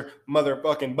Energizer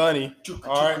motherfucking bunny.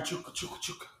 All right.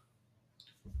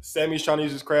 Sami's trying to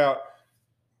use his crowd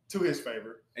to his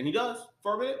favor. And he does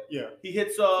for a bit. Yeah. He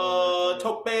hits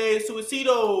Tope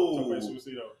Suicido.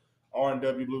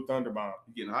 R&W Blue Thunder Bomb.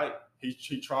 He's getting hype.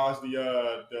 He tries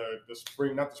the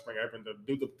spring, not the spring apron,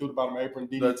 through the bottom apron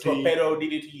DDT. The torpedo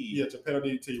DDT. Yeah, torpedo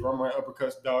DDT. Roman Reigns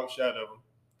uppercuts dog shit out of him.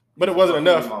 But it wasn't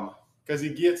enough because he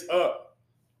gets up.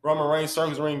 Roman Reigns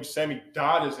circles the ring. Sami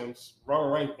dodges him. Roman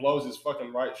Reigns blows his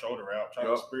fucking right shoulder out, trying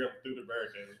to spear him through the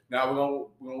barricade. Now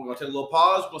we're gonna take a little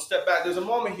pause. We'll step back. There's a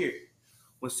moment here.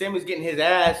 When Sami's getting his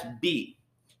ass beat,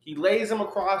 he lays him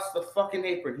across the fucking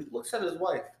apron. He looks at his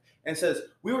wife and says,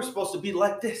 we were supposed to be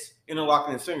like this. And they're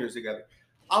locking his fingers together.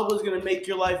 I was going to make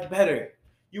your life better.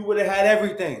 You would have had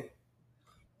everything.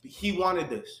 But he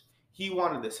wanted this. He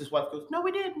wanted this. His wife goes, no,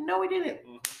 we didn't. No, we didn't.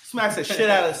 Smacks the shit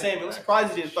out of Sami. I'm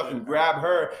surprised he didn't fucking grab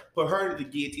her, put her into the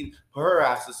guillotine, put her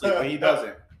ass to sleep, but he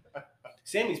doesn't.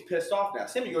 Sami's pissed off now.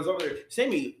 Sami goes over there.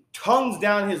 Sami tongues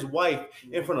down his wife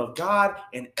in front of God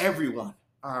and everyone.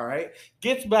 All right.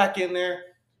 Gets back in there,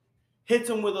 hits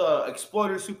him with a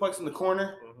exploder suplex in the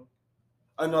corner. Mm-hmm.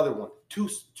 Another one. Two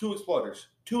exploders.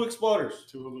 Two exploders.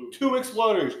 Two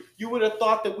exploders. You would have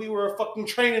thought that we were a fucking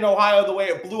train in Ohio the way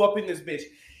it blew up in this bitch.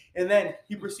 And then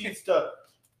he proceeds to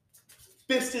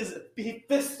he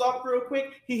fists up real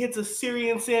quick. He hits a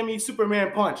Syrian Sammy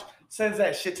Superman punch. Sends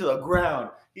that shit to the ground.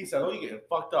 He said, oh, you're getting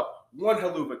fucked up. One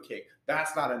haluva kick.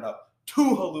 That's not enough.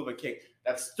 Two haluva kick.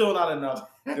 That's still not enough.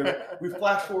 We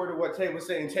flash forward to what Tay was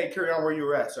saying. Tay, carry on where you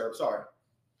were at, sir. I'm sorry.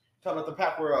 Talking about the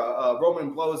pack where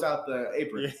Roman blows out the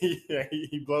apron. Yeah,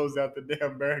 he blows out the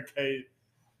damn barricade.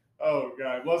 Oh,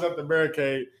 God. He blows out the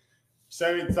barricade.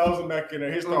 Sammy throws him back in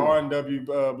there. Hits the R&W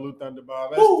Blue Thunder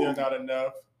Bomb. That's still not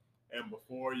enough. And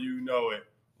before you know it,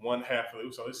 one half of the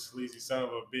Uso, this sleazy son of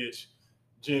a bitch,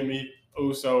 Jimmy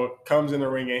Uso, comes in the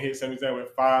ring and hits Sami Zayn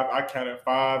with 5. I counted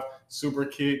 5 super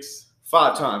kicks.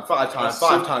 5 times.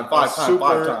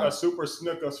 A super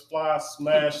snooker fly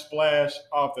smash splash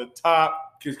off the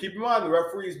top. Because keep in mind, the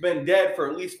referee's been dead for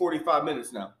at least 45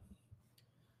 minutes now.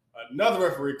 Another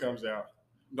referee comes out.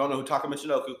 Don't know who Taka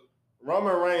Michinoku.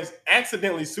 Roman Reigns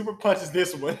accidentally super punches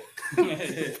this one.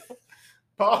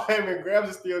 Paul Heyman grabs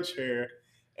a steel chair,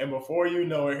 and before you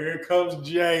know it, here comes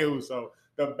Jey Uso,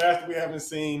 the best we haven't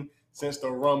seen since the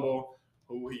Rumble,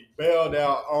 who he bailed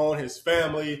out on his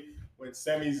family when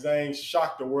Sami Zayn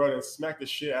shocked the world and smacked the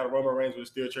shit out of Roman Reigns with a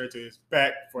steel chair to his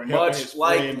back for helping his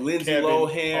friend Lindsay Kevin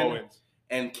Lohan Owens.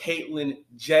 And Caitlyn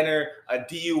Jenner, a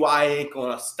DUI ain't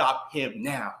gonna stop him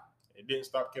now. It didn't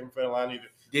stop Kevin Federline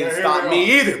either. Didn't stop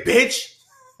me either, bitch.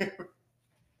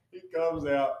 He comes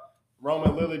out.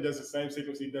 Roman literally does the same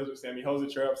sequence he does with Sammy. He holds the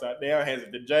chair upside down, hands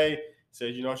it to Jay,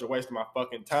 says, you know, you're wasting my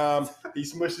fucking time. He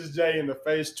smushes Jay in the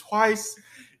face twice.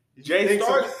 Jay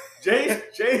tired of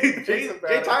that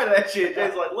shit.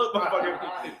 Jay's like, look,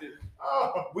 motherfucker.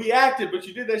 We acted, but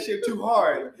you did that shit too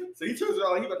hard. So he turns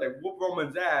around like he about to whoop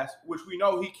Roman's ass, which we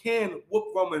know he can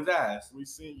whoop Roman's ass. We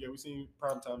seen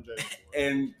primetime Jay before.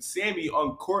 And Sammy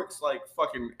uncorks like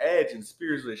fucking Edge and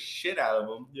spears the shit out of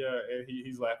him. Yeah, and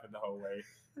he's laughing the whole way.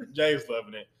 Jay's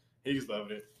loving it. He's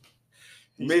loving it.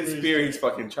 Mid-spear, he's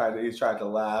trying to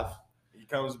laugh. He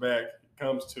comes back,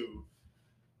 comes to.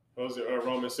 Was it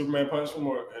Roman Superman punch him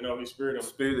or no? He speared him.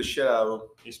 Speared the shit out of him.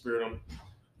 He speared him.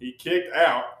 He kicked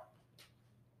out,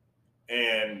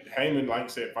 and Heyman, like you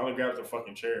said, finally grabs the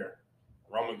fucking chair.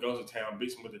 Roman goes to town,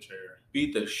 beats him with the chair.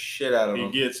 Beat the shit out of him.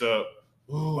 He gets up.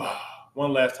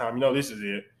 One last time. You know this is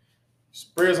it.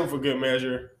 Spears him for good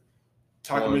measure.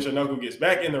 Taka Michinoku gets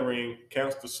back in the ring,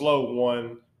 counts the slow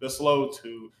 1, the slow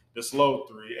 2, the slow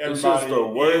 3. Everybody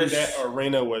in that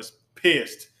arena was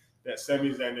pissed that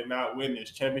Sami Zayn did not win this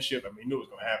championship. I mean, knew it was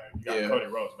going to happen. You got Cody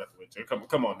Rhodes about to win too.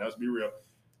 Come on, now, let's be real.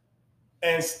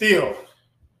 And still,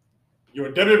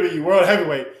 your WWE World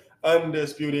Heavyweight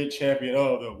undisputed champion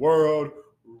of the world,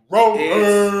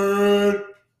 Roman.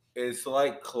 It's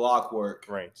like clockwork.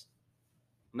 Reigns.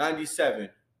 97,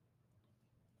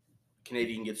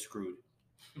 Canadian gets screwed.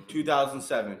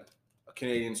 2007, a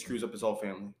Canadian screws up his whole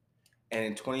family. And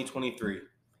in 2023,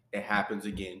 it happens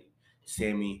again.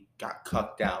 Sammy got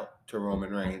cucked out to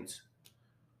Roman Reigns.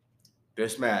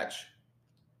 This match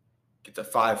gets a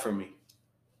 5 from me.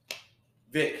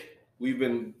 Vic, we've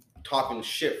been talking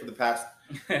shit for the past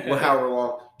however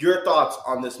long. Your thoughts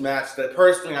on this match that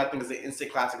personally I think is an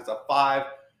instant classic. It's a 5.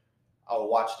 I'll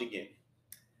watch it again.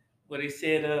 What he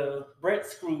said, Brett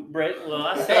screwed Brett. Well,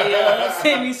 I say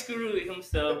Sammy screwed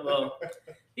himself. Well,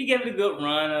 he gave it a good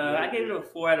run. I gave it a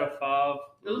 4 out of 5.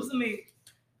 It was,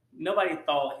 nobody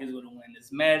thought he was going to win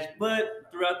this match, but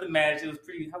throughout the match, it was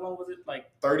pretty. How long was it?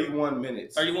 Like 31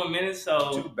 minutes. 31 minutes.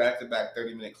 So 2 back-to-back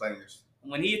 30-minute clangers.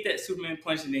 When he hit that Superman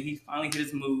punch, and then he finally hit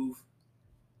his move,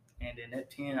 and then that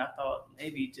pin, I thought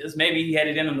maybe he had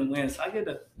it in him to win. So I get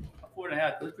a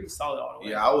 4.5. It was pretty solid all the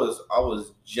way. Yeah, I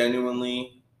was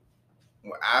genuinely.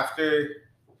 After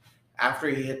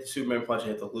he hit the Superman punch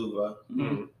and hit the Luva,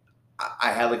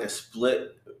 I had like a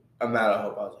split amount of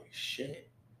hope. I was like, shit,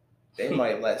 they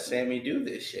might let Sammy do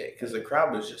this shit because the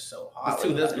crowd was just so hot.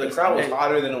 The crowd was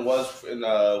hotter than it was in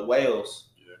Wales.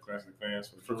 Yeah, classic fans.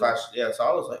 So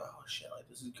I was like, oh shit, like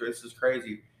this is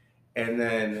crazy. And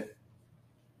then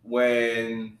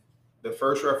when the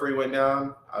first referee went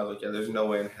down, I was like, yeah, there's no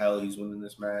way in hell he's winning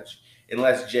this match.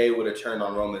 Unless Jay would have turned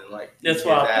on Roman and that's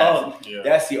what I thought. Yeah.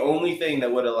 That's the only thing that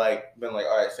would have been all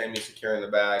right, Sammy's securing the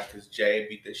bag because Jay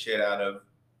beat the shit out of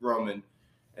Roman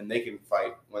and they can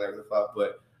fight whenever the fuck.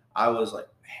 But I was like,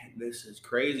 man, this is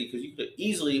crazy because you could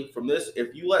easily from this,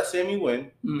 if you let Sammy win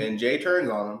and Jay turns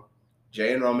on him,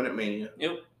 Jay and Roman at Mania.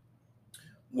 Yep.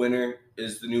 Winner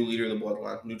is the new leader of the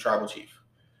bloodline, new tribal chief.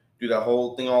 Do that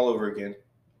whole thing all over again.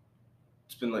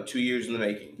 It's been 2 years in the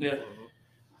making. Yeah.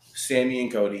 Sammy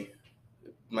and Cody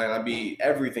might not be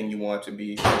everything you want it to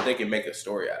be, but they can make a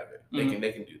story out of it. They can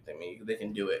do. I mean, they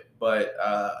can do it. But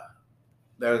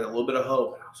there's a little bit of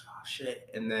hope. And I was like, oh shit.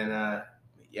 And then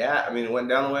it went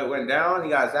down the way it went down. He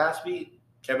got his ass beat.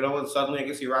 Kevin Owens suddenly, I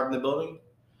guess he arrived in the building.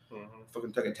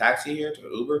 Fucking took a taxi here, took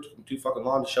an Uber, took him too fucking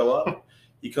long to show up.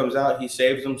 He comes out, he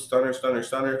saves him, stunners Paul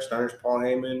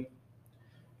Heyman.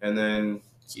 And then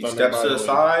he steps to the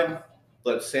side,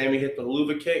 lets Sammy hit the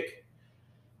haluva kick.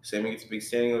 Sammy gets a big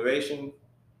standing ovation.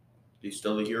 He's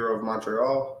still the hero of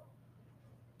Montreal,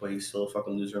 but he's still a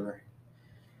fucking loser.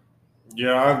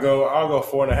 Yeah, I'll go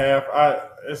 4.5.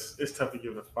 It's tough to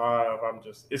give it a 5.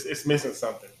 It's missing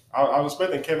something. I was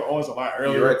expecting Kevin Owens a lot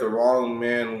earlier. You're right, the wrong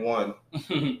man won.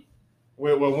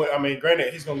 Well, I mean,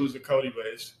 granted, he's gonna lose to Cody, but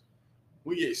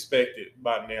we expect it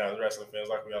by now as wrestling fans.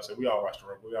 Like we all said, we all watch the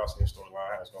Rumble. We all see the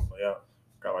storyline, how it's gonna play out.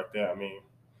 Got like that. I mean,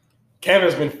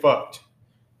 Canada's been fucked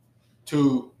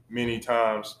too many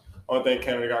times. Only thing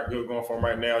Canada got good going for him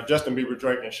right now: Justin Bieber,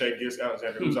 Drake, and Shea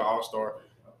Gilgeous-Alexander, who's an all-star.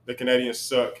 The Canadians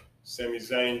suck. Sami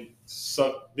Zayn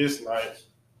sucked this night.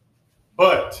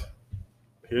 But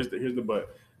here's the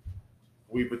but.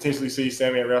 We potentially see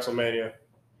Sami at WrestleMania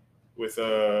with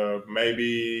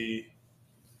maybe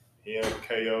him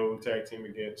KO tag team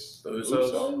against the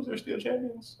Usos. They're still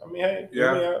champions. I mean, hey,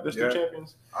 they're still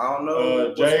champions. I don't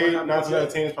know. Jay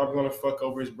 1919 is probably gonna fuck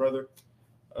over his brother.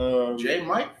 Jay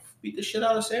might beat the shit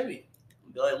out of Sami.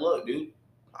 Be like, look, dude,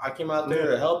 I came out there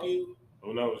to help you.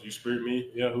 Who knows? You screwed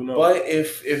me. Yeah, who knows? But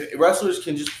if wrestlers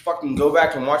can just fucking go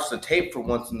back and watch the tape for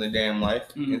once in their damn life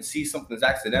and see something that's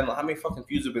accidental, how many fucking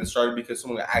feuds have been started because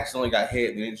someone accidentally got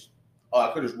hit and they just,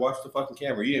 I could just watch the fucking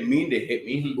camera. You didn't mean to hit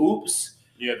me. Oops.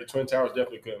 Yeah, the Twin Towers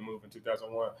definitely couldn't move in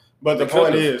 2001. But the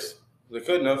point is, they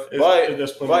couldn't have. But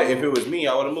if it was me,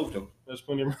 I would have moved them. There's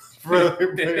plenty of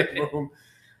room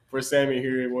for Sami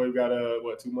here. Well, we got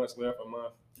 2 months left, a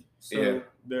month. So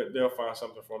they'll find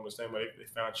something for him the same way they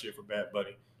found shit for Bad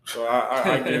Buddy. So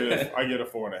I give it a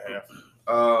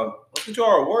 4.5. Let's get to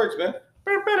our awards, man.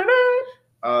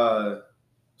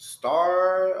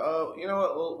 Star. You know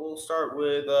what? We'll start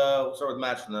with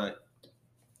match of the night.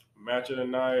 Match of the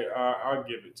night. I'll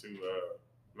give it to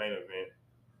main event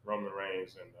Roman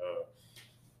Reigns and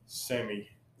Sami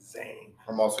Zayn.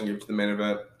 I'm also gonna give it to the main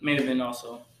event. Main event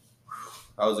also.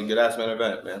 That was a good ass main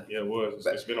event, man. Yeah, it was.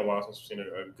 It's been a while since we've seen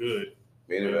a good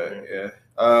main event.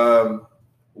 Yeah.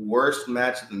 Worst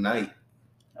match of the night.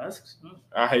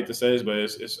 I hate to say this, but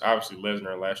it's obviously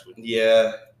Lesnar and Lashley.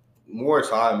 Yeah, more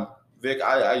time, Vic.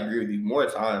 I agree with you. More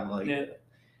time. Like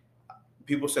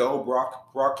people say, "Oh,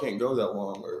 Brock can't go that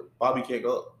long," or Bobby can't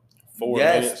go. 4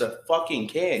 minutes. Yes, the fucking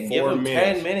can. Give him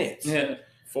 10 minutes. Yeah,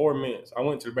 4 minutes. I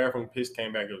went to the bathroom, pissed,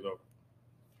 came back, it was over.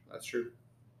 That's true.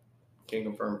 Can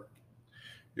confirm.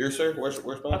 Yours, sir? Where's I'd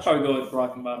probably go with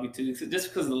Brock and Bobby too, just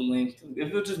because of the length.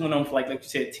 If it just went on for like you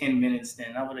said, 10 minutes,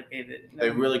 then I would have gave it. They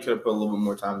really could have put a little bit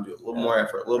more time into it, a little more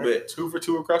effort, a little bit. 2 for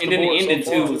 2 across the board. And then the ending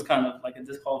too was kind of like a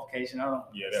disqualification. I don't.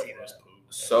 Yeah, that was cool.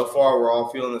 So far, we're all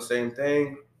feeling the same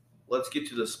thing. Let's get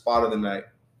to the spot of the night.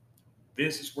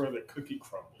 This is where the cookie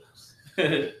crumbles.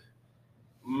 I'd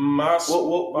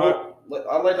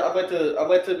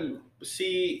like to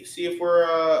see if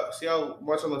we're see how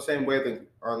much on the same wavelength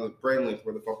or on the brain length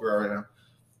where the fuck we are right now.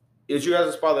 Is you guys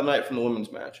a spot of the night from the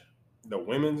women's match? The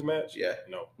women's match? Yeah.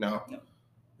 No.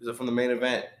 Is it from the main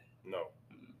event? No.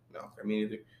 I mean,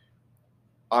 either.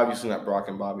 Obviously not Brock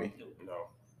and Bobby. No.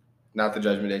 Not the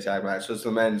Judgment Day tag match. So it's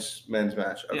the men's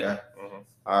match. Okay. Yeah.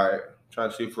 All right. Trying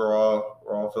to see if we're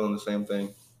all feeling the same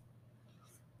thing.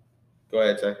 Go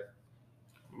ahead, Tay.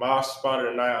 My spot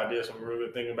of the night, I did some real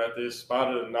good thinking about this.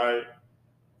 Spot of the night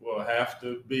will have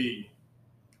to be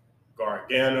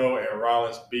Gargano and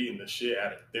Rollins beating the shit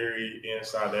out of Theory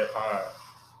inside that pod.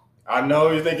 I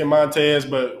know you're thinking Montez,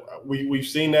 but we've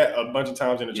seen that a bunch of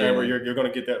times in the chamber. You're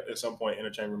going to get that at some point in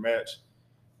a chamber match.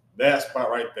 That spot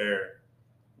right there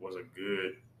was a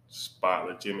good spot,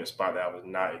 legitimate spot that I was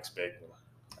not expecting.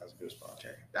 That was a good spot.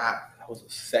 That was a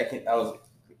second. That was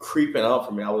creeping up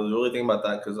for me. I was really thinking about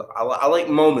that because I like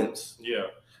moments. Yeah.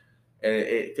 And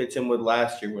it fits in with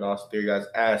last year when Austin Theory got his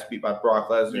ass beat by Brock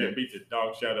Lesnar. Yeah, beat the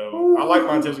dog shit out of him. I like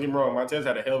Montez, don't get me wrong. Montez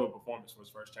had a hell of a performance for his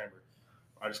first chamber.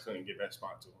 I just couldn't get that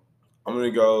spot to him. I'm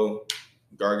going to go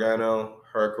Gargano,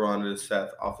 Hurricane, and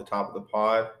Seth off the top of the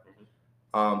pod.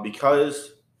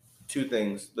 Because two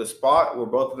things. The spot where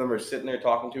both of them are sitting there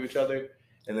talking to each other,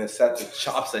 and then Seth just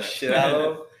chops the shit out of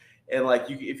them. And like,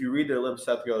 if you read their lips,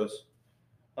 Seth goes,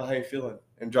 "Oh, how you feeling?"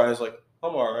 And Johnny's like,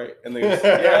 "I'm all right." And then goes,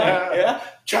 yeah.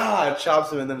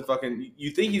 Chops him, and then fucking,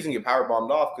 you think he's going to get power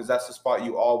bombed off because that's the spot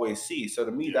you always see. So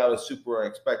to me, that was super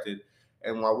unexpected.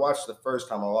 And when I watched the first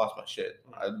time, I lost my shit.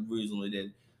 I reasonably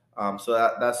did. So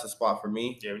that's the spot for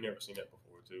me. Yeah, we never seen that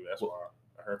before too. That's why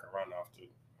I heard her run off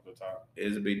the top. It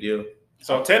is a big deal.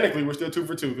 So technically, we're still 2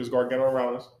 for 2 because Gargano and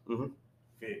Rollins.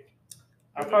 Fit.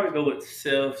 I'd probably go with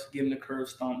Seth giving the curve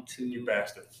stomp to you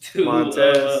bastard to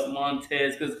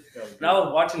Montez because when I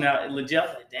was watching that, legit, I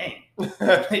was like, dang,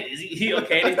 is he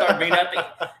okay? They start bringing out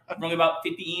bring about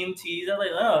 50 EMTs. I was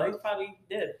like, oh, he's probably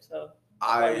dead. So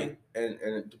and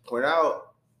to point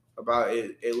out about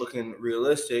it looking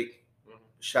realistic.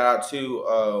 Shout out to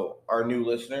our new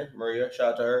listener, Maria.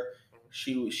 Shout out to her.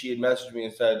 She had messaged me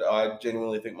and said, I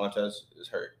genuinely think Montez is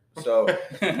hurt. So,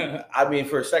 I mean,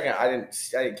 for a second, I didn't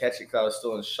catch it because I was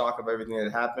still in shock of everything that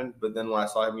had happened. But then when I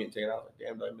saw him getting taken out, I was like,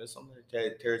 damn, did I miss something?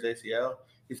 Tears ACL.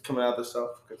 He's coming out of the stuff,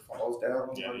 falls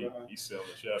down. Yeah, he's selling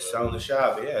the shop. Selling the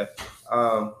shop, yeah.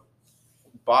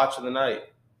 Botch of the night.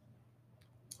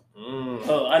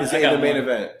 Is it in the main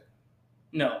event?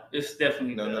 No, it's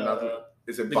definitely nothing.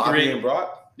 Is it Bobby and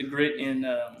Brock? The Grit and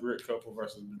Grit couple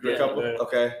versus Grit couple. Yeah.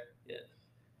 Okay.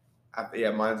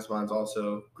 Yeah. Mine's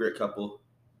also Grit couple.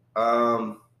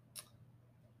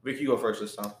 Vic, you go first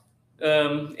this time.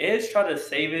 Edge tried to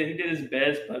save it. He did his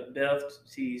best, but Beth,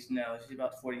 she's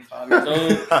about 45 years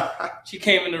old. She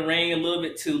came in the ring a little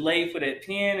bit too late for that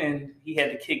pin, and he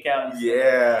had to kick out. So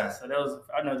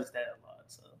I noticed that a lot.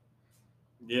 So.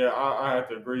 Yeah, I have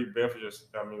to agree. Beth just,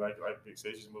 like Vic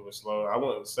said, she's moving slow. I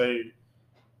wouldn't say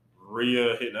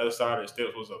Rhea hitting the other side of the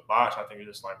steps was a botch. I think it's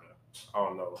just like I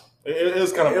don't know. It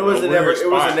was kind of it was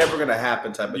never gonna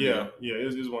happen type of deal. Yeah,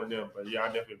 it was one of them. But yeah, I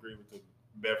definitely agree with the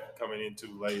Beth coming in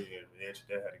too late and Edge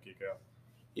that had to kick out.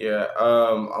 Yeah,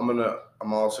 I'm gonna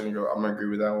agree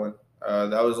with that one.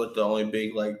 That was like the only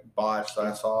big botch that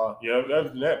I saw. Yeah,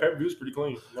 that pay-per-view was pretty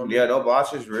clean. No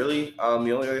botches really. The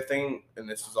only other thing, and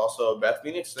this is also a Beth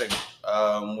Phoenix thing,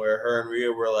 where her and Rhea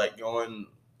were going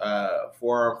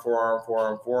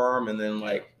forearm, and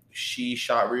then she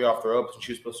shot Rhea off the ropes and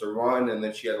she was supposed to run, and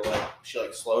then she had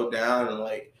to slowed down, and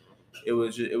it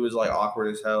was awkward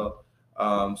as hell.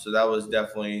 So that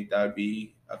would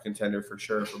be a contender for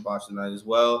sure for botch of the night as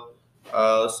well.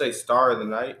 Let's say star of the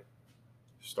night.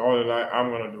 Star of the night. I'm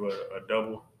gonna do a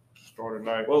double star of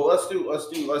the night. Well, let's do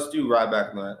Ryback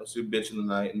of the night. Let's do bitch of the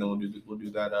night, and then we'll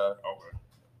do that. Okay.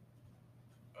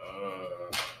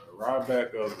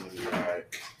 Ryback of the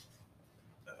night.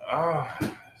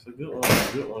 It's a good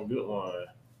one.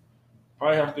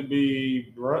 Probably have to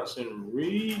be Bronson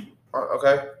Reed.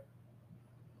 Okay.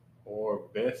 Or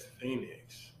Beth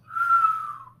Phoenix.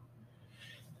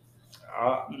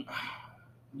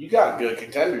 You got good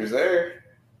contenders there.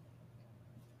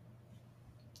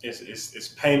 It's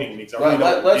paining me. How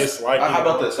about this? We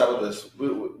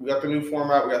got the new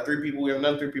format. We got 3 people. We haven't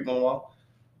done 3 people in a while.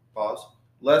 Pause.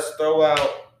 Let's throw out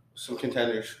some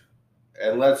contenders,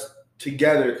 and let's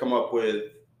together come up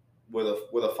with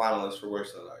a finalist for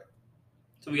worst of the night.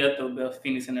 So we got the Beth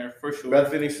Phoenix in there for sure. Beth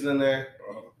Phoenix is in there.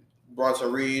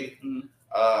 Bronson Reed. Mm-hmm.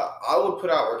 I would put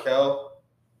out Raquel.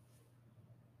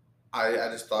 I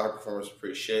just thought her performance was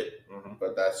pretty shit. Mm-hmm.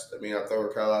 But I'll throw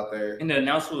Raquel out there. And the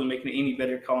announcer was making it any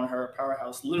better, calling her a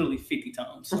powerhouse literally 50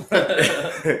 times.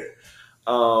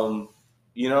 I'll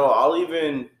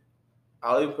even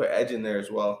put Edge in there as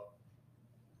well.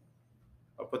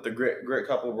 I'll put the grit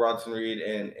couple, Bronson Reed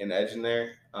and Edge in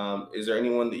there. Is there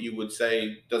anyone that you would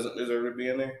say doesn't deserve to be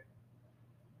in there?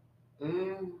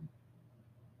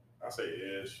 I say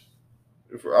Edge.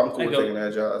 I'm cool with taking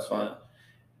Edge out. That's fine. Yeah.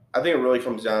 I think it really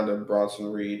comes down to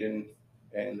Bronson Reed and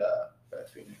Beth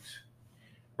Phoenix.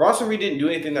 Bronson Reed didn't do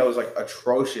anything that was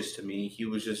atrocious to me. He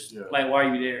was just why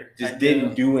are you there? Just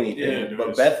didn't do anything. Yeah,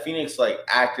 but Beth Phoenix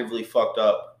actively fucked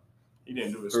up. He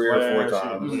didn't do his 3 or 4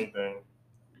 times. He didn't do anything.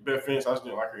 Beth Phoenix, I just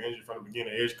didn't like her injury from the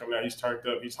beginning. Edge coming out, he's turned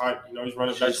up, he's hyped. He's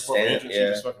running back and forth. She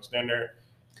just fucking stand there.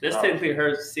 That's technically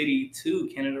her city too,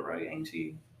 Canada, right? Ain't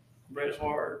she? Bret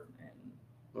Hart and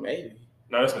maybe.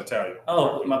 No, that's Natalia.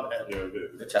 Oh, my bad. Yeah,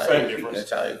 same difference.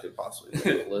 Natalia could possibly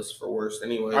make a list for worst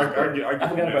anyway. I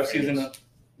forgot about she was in the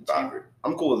chamber.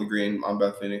 I'm cool with agreeing on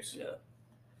Beth Phoenix. Yeah.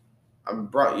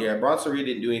 Bronson Reed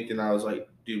didn't do anything. I was like,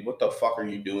 dude, what the fuck are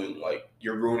you doing?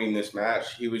 You're ruining this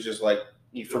match. He was just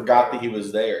he forgot that he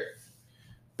was there.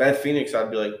 Beth Phoenix,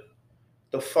 I'd be like,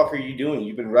 the fuck are you doing?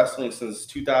 You've been wrestling since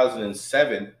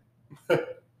 2007.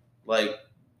 But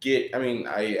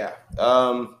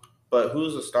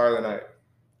who's the star of the night?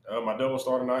 My double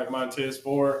star tonight, Montez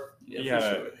Ford. He had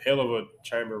a hell of a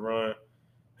chamber run.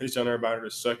 He's telling everybody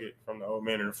to suck it, from the old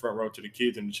man in the front row to the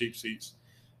kids in the cheap seats.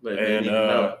 And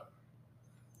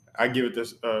I give it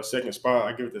this second spot.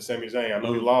 I give it to Sami Zayn. I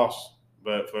know he lost,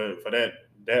 but for that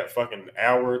that fucking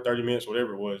hour, 30 minutes,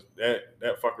 whatever it was,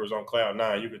 that fucker was on cloud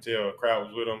nine. You could tell the crowd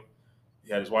was with him.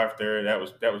 He had his wife there. That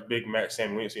was big match.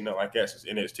 Sammy, we ain't seen nothing like that since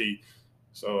NXT.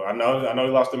 So I know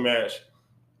he lost the match,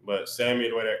 but Sammy,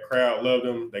 the way that crowd loved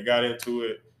him, they got into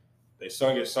it. They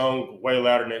sung his song way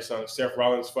louder than they sung Seth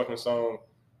Rollins' fucking song.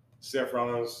 Sami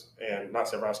Zayn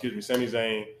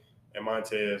and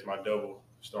Montez, my double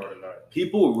started tonight.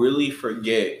 People really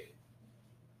forget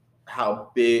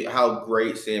how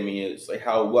great Sammy is. Like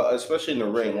especially in the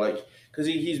ring. Like, because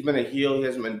he's been a heel. He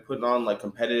hasn't been putting on like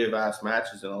competitive ass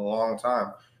matches in a long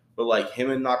time. But like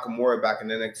him and Nakamura back in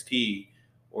NXT,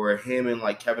 or him and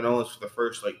like Kevin Owens for the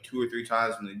first like 2 or 3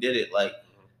 times when they did it, like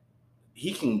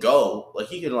he can go. Like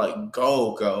he can like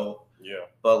go. Yeah.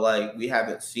 But like we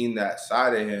haven't seen that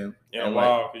side of him. Yeah,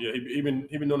 wow. Like, yeah, he been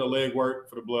doing the leg work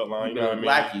for the Bloodline. You know what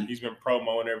I mean? He's been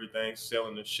promoting everything,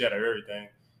 selling the shit out of everything.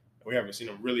 We haven't seen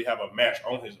him really have a match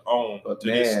on his own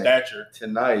this stature.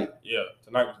 Tonight. Yeah,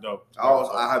 tonight was dope.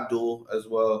 I have duel as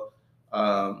well.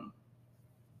 I've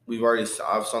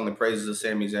sung the praises of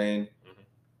Sami Zayn.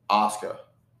 Asuka.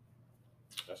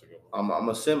 That's a good one. I'm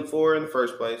a simp for her in the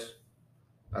first place.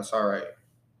 That's all right.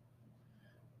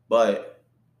 But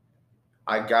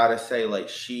I gotta say, like,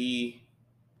 she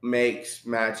makes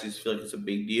matches feel like it's a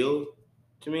big deal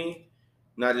to me.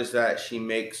 Not just that, she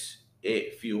makes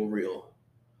it feel real.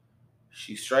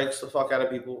 She strikes the fuck out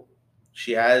of people.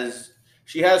 She has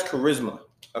charisma.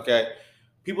 Okay,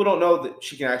 people don't know that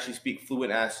she can actually speak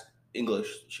fluent ass English.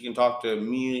 She can talk to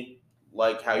me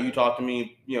like how you talk to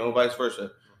me, vice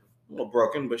versa. A little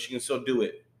broken, but she can still do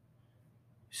it.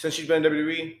 Since she's been in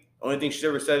WWE, only thing she's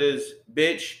ever said is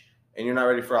 "bitch," and you're not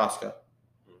ready for Asuka.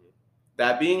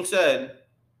 That being said,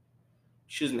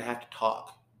 she doesn't have to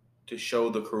talk to show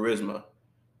the charisma.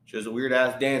 She does weird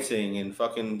ass dancing and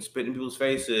fucking spitting in people's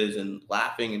faces and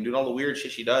laughing and doing all the weird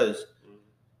shit she does.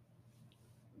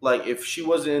 Like, if she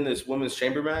wasn't in this women's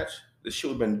chamber match, this shit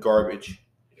would have been garbage.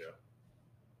 Yeah.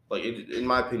 Like, in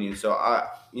my opinion. So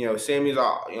Sammy's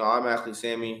automatically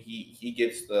Sammy. He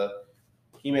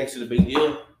makes it a big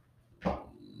deal.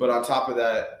 But on top of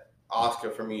that,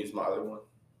 Asuka for me is my other one.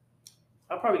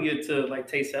 I'll probably give it to I'll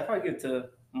probably give it to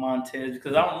Montez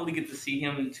because I don't really get to see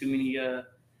him in too many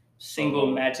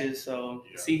single matches. So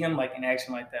see him like in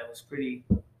action like that was pretty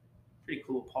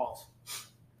cool. Pause.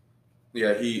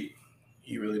 Yeah, he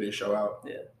really did show out.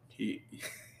 Yeah.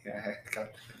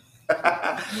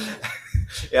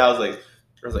 I was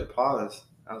like, pause.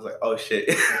 I was like, oh shit.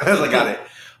 I was like, got it.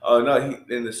 Oh no, he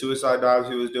in the suicide dives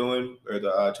he was doing, or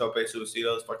the tope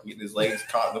suicidos, fucking getting his legs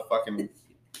caught in the fucking.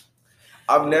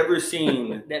 I've never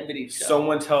seen that video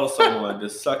someone tell someone to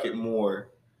suck it more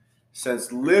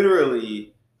since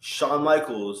literally Shawn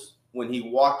Michaels when he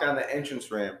walked down the entrance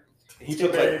ramp. He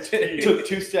took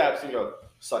 2 steps and go,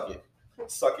 suck it.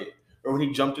 Or when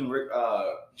he jumped in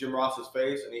Jim Ross's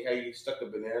face and he stuck a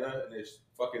banana in his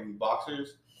fucking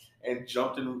boxers and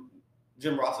jumped in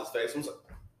Jim Ross's face. I was like,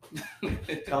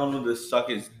 telling him to suck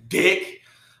his dick.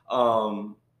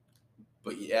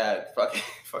 But yeah,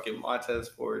 fucking Montez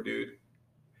Ford, dude.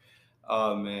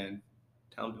 Oh man,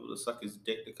 telling people to suck his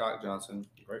dick to Cock Johnson.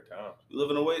 Great time. We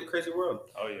live in a crazy world.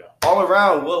 Oh yeah. All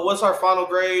around. What's our final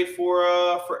grade for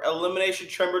Elimination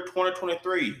Chamber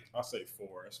 2023? I'll say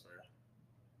 4. That's fair.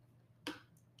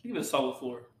 Give it a solid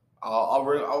 4. I'll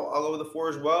go with a 4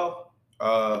 as well.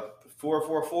 4.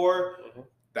 Mm-hmm.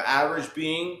 The average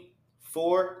being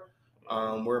 4.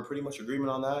 We're in pretty much agreement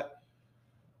on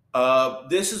that.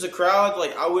 This is a crowd we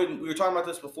were talking about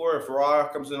this before. If Raw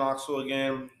comes in Knoxville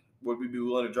again, would we be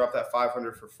willing to drop that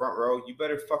 $500 for front row? You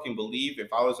better fucking believe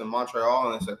if I was in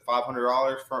Montreal and it said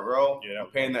 $500 front row, I'm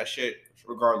paying that shit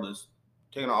regardless.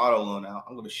 Taking an auto loan out,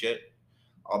 I'm gonna shit.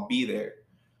 I'll be there.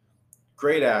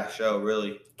 Great ass show,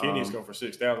 really. Kidneys go for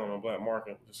 $6,000 on the black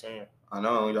market. Just saying. I know,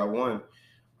 I only got one.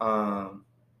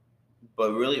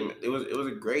 But really, it was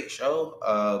a great show.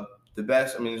 The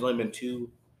best. I mean, there's only been 2.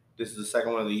 This is the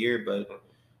second one of the year, but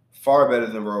far better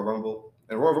than Royal Rumble.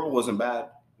 And Royal Rumble wasn't bad.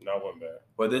 No, it wasn't bad.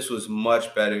 But this was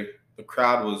much better. The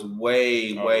crowd was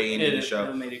way into the show.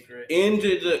 It made it great.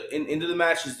 Into the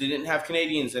matches, they didn't have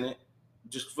Canadians in it.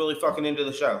 Just really fucking into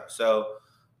the show. So,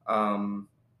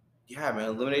 yeah, man,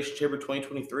 Elimination Chamber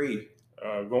 2023.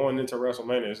 Going into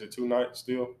WrestleMania, is it 2 nights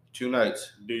still? 2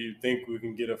 nights. Do you think we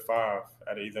can get a 5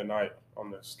 out of either night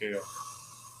on the scale?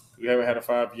 We haven't had a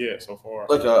 5 yet so far.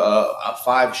 Like a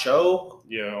 5 show?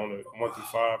 Yeah, on the 1 through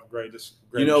 5. Greatest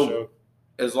show.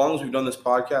 As long as we've done this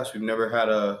podcast, we've never had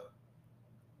a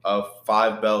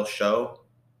 5-bell show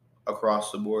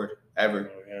across the board ever. No,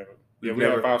 we haven't. Yeah, we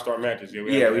have 5-star matches.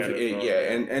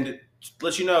 And to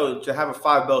let you know, to have a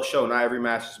 5-bell show, not every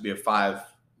match has to be a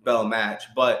 5-bell match,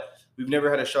 but we've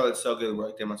never had a show that's so good. We're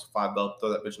like, damn, that's a 5 belt. Throw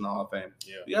that bitch in the Hall of Fame.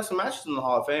 Yeah. We got some matches in the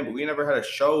Hall of Fame, but we never had a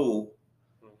show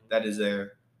that is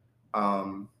there.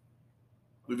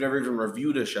 We've never even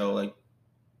reviewed a show like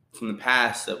from the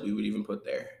past that we would even put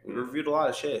there. We reviewed a lot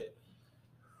of shit.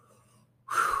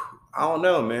 I don't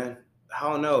know, man. I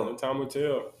don't know. Time will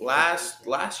tell.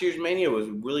 Last year's Mania was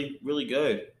really, really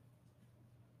good.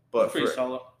 But pretty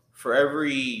solid. For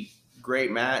every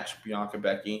great match, Bianca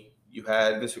Becky, you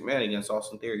had Vince McMahon against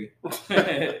Austin Theory. Or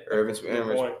Vince McMahon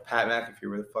versus Pat McAfee,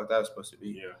 where the fuck that was supposed to be.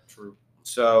 Yeah, true.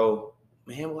 So,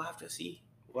 man, we'll have to see.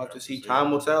 We'll have to see.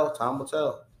 Time will tell. Time will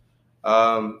tell.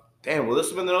 Damn, well, this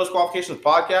has been the No Disqualifications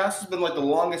podcast. This has been like the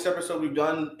longest episode we've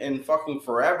done in fucking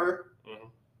forever. Mm-hmm.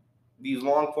 These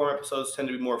long form episodes tend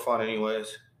to be more fun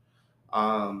anyways.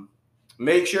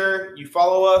 Make sure you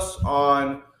follow us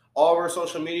on all of our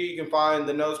social media. You can find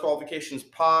the No Disqualifications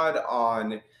pod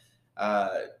on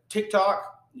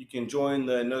TikTok. You can join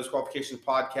the No Disqualifications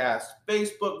podcast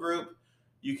Facebook group.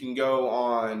 You can go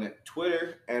on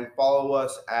Twitter and follow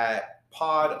us at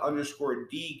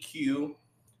pod_DQ.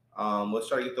 Let's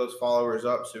try to get those followers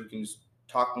up so we can just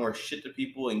talk more shit to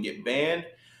people and get banned.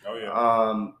 Oh,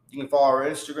 yeah. You can follow our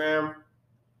Instagram,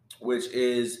 which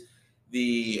is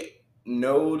the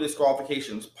No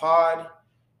Disqualifications pod.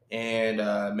 And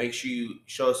make sure you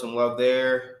show us some love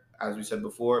there. As we said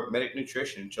before, Medic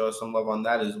Nutrition. Show us some love on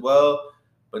that as well.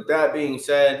 But that being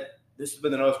said, this has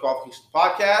been the No Disqualifications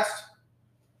podcast.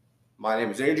 My name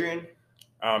is Adrian.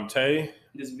 I'm Tay.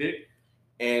 This is Vic.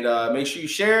 And make sure you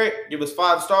share it. Give us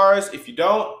 5 stars. If you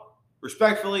don't,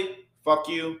 respectfully, fuck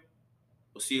you.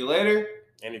 We'll see you later.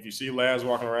 And if you see Laz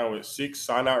walking around with 6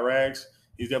 sign-out rags,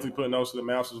 he's definitely putting those to the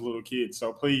mouth as a little kid.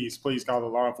 So please call the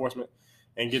law enforcement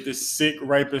and get this sick,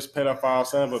 rapist, pedophile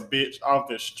son of a bitch off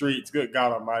the streets. Good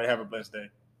God Almighty. Have a blessed day.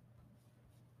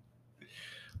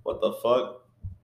 What the fuck?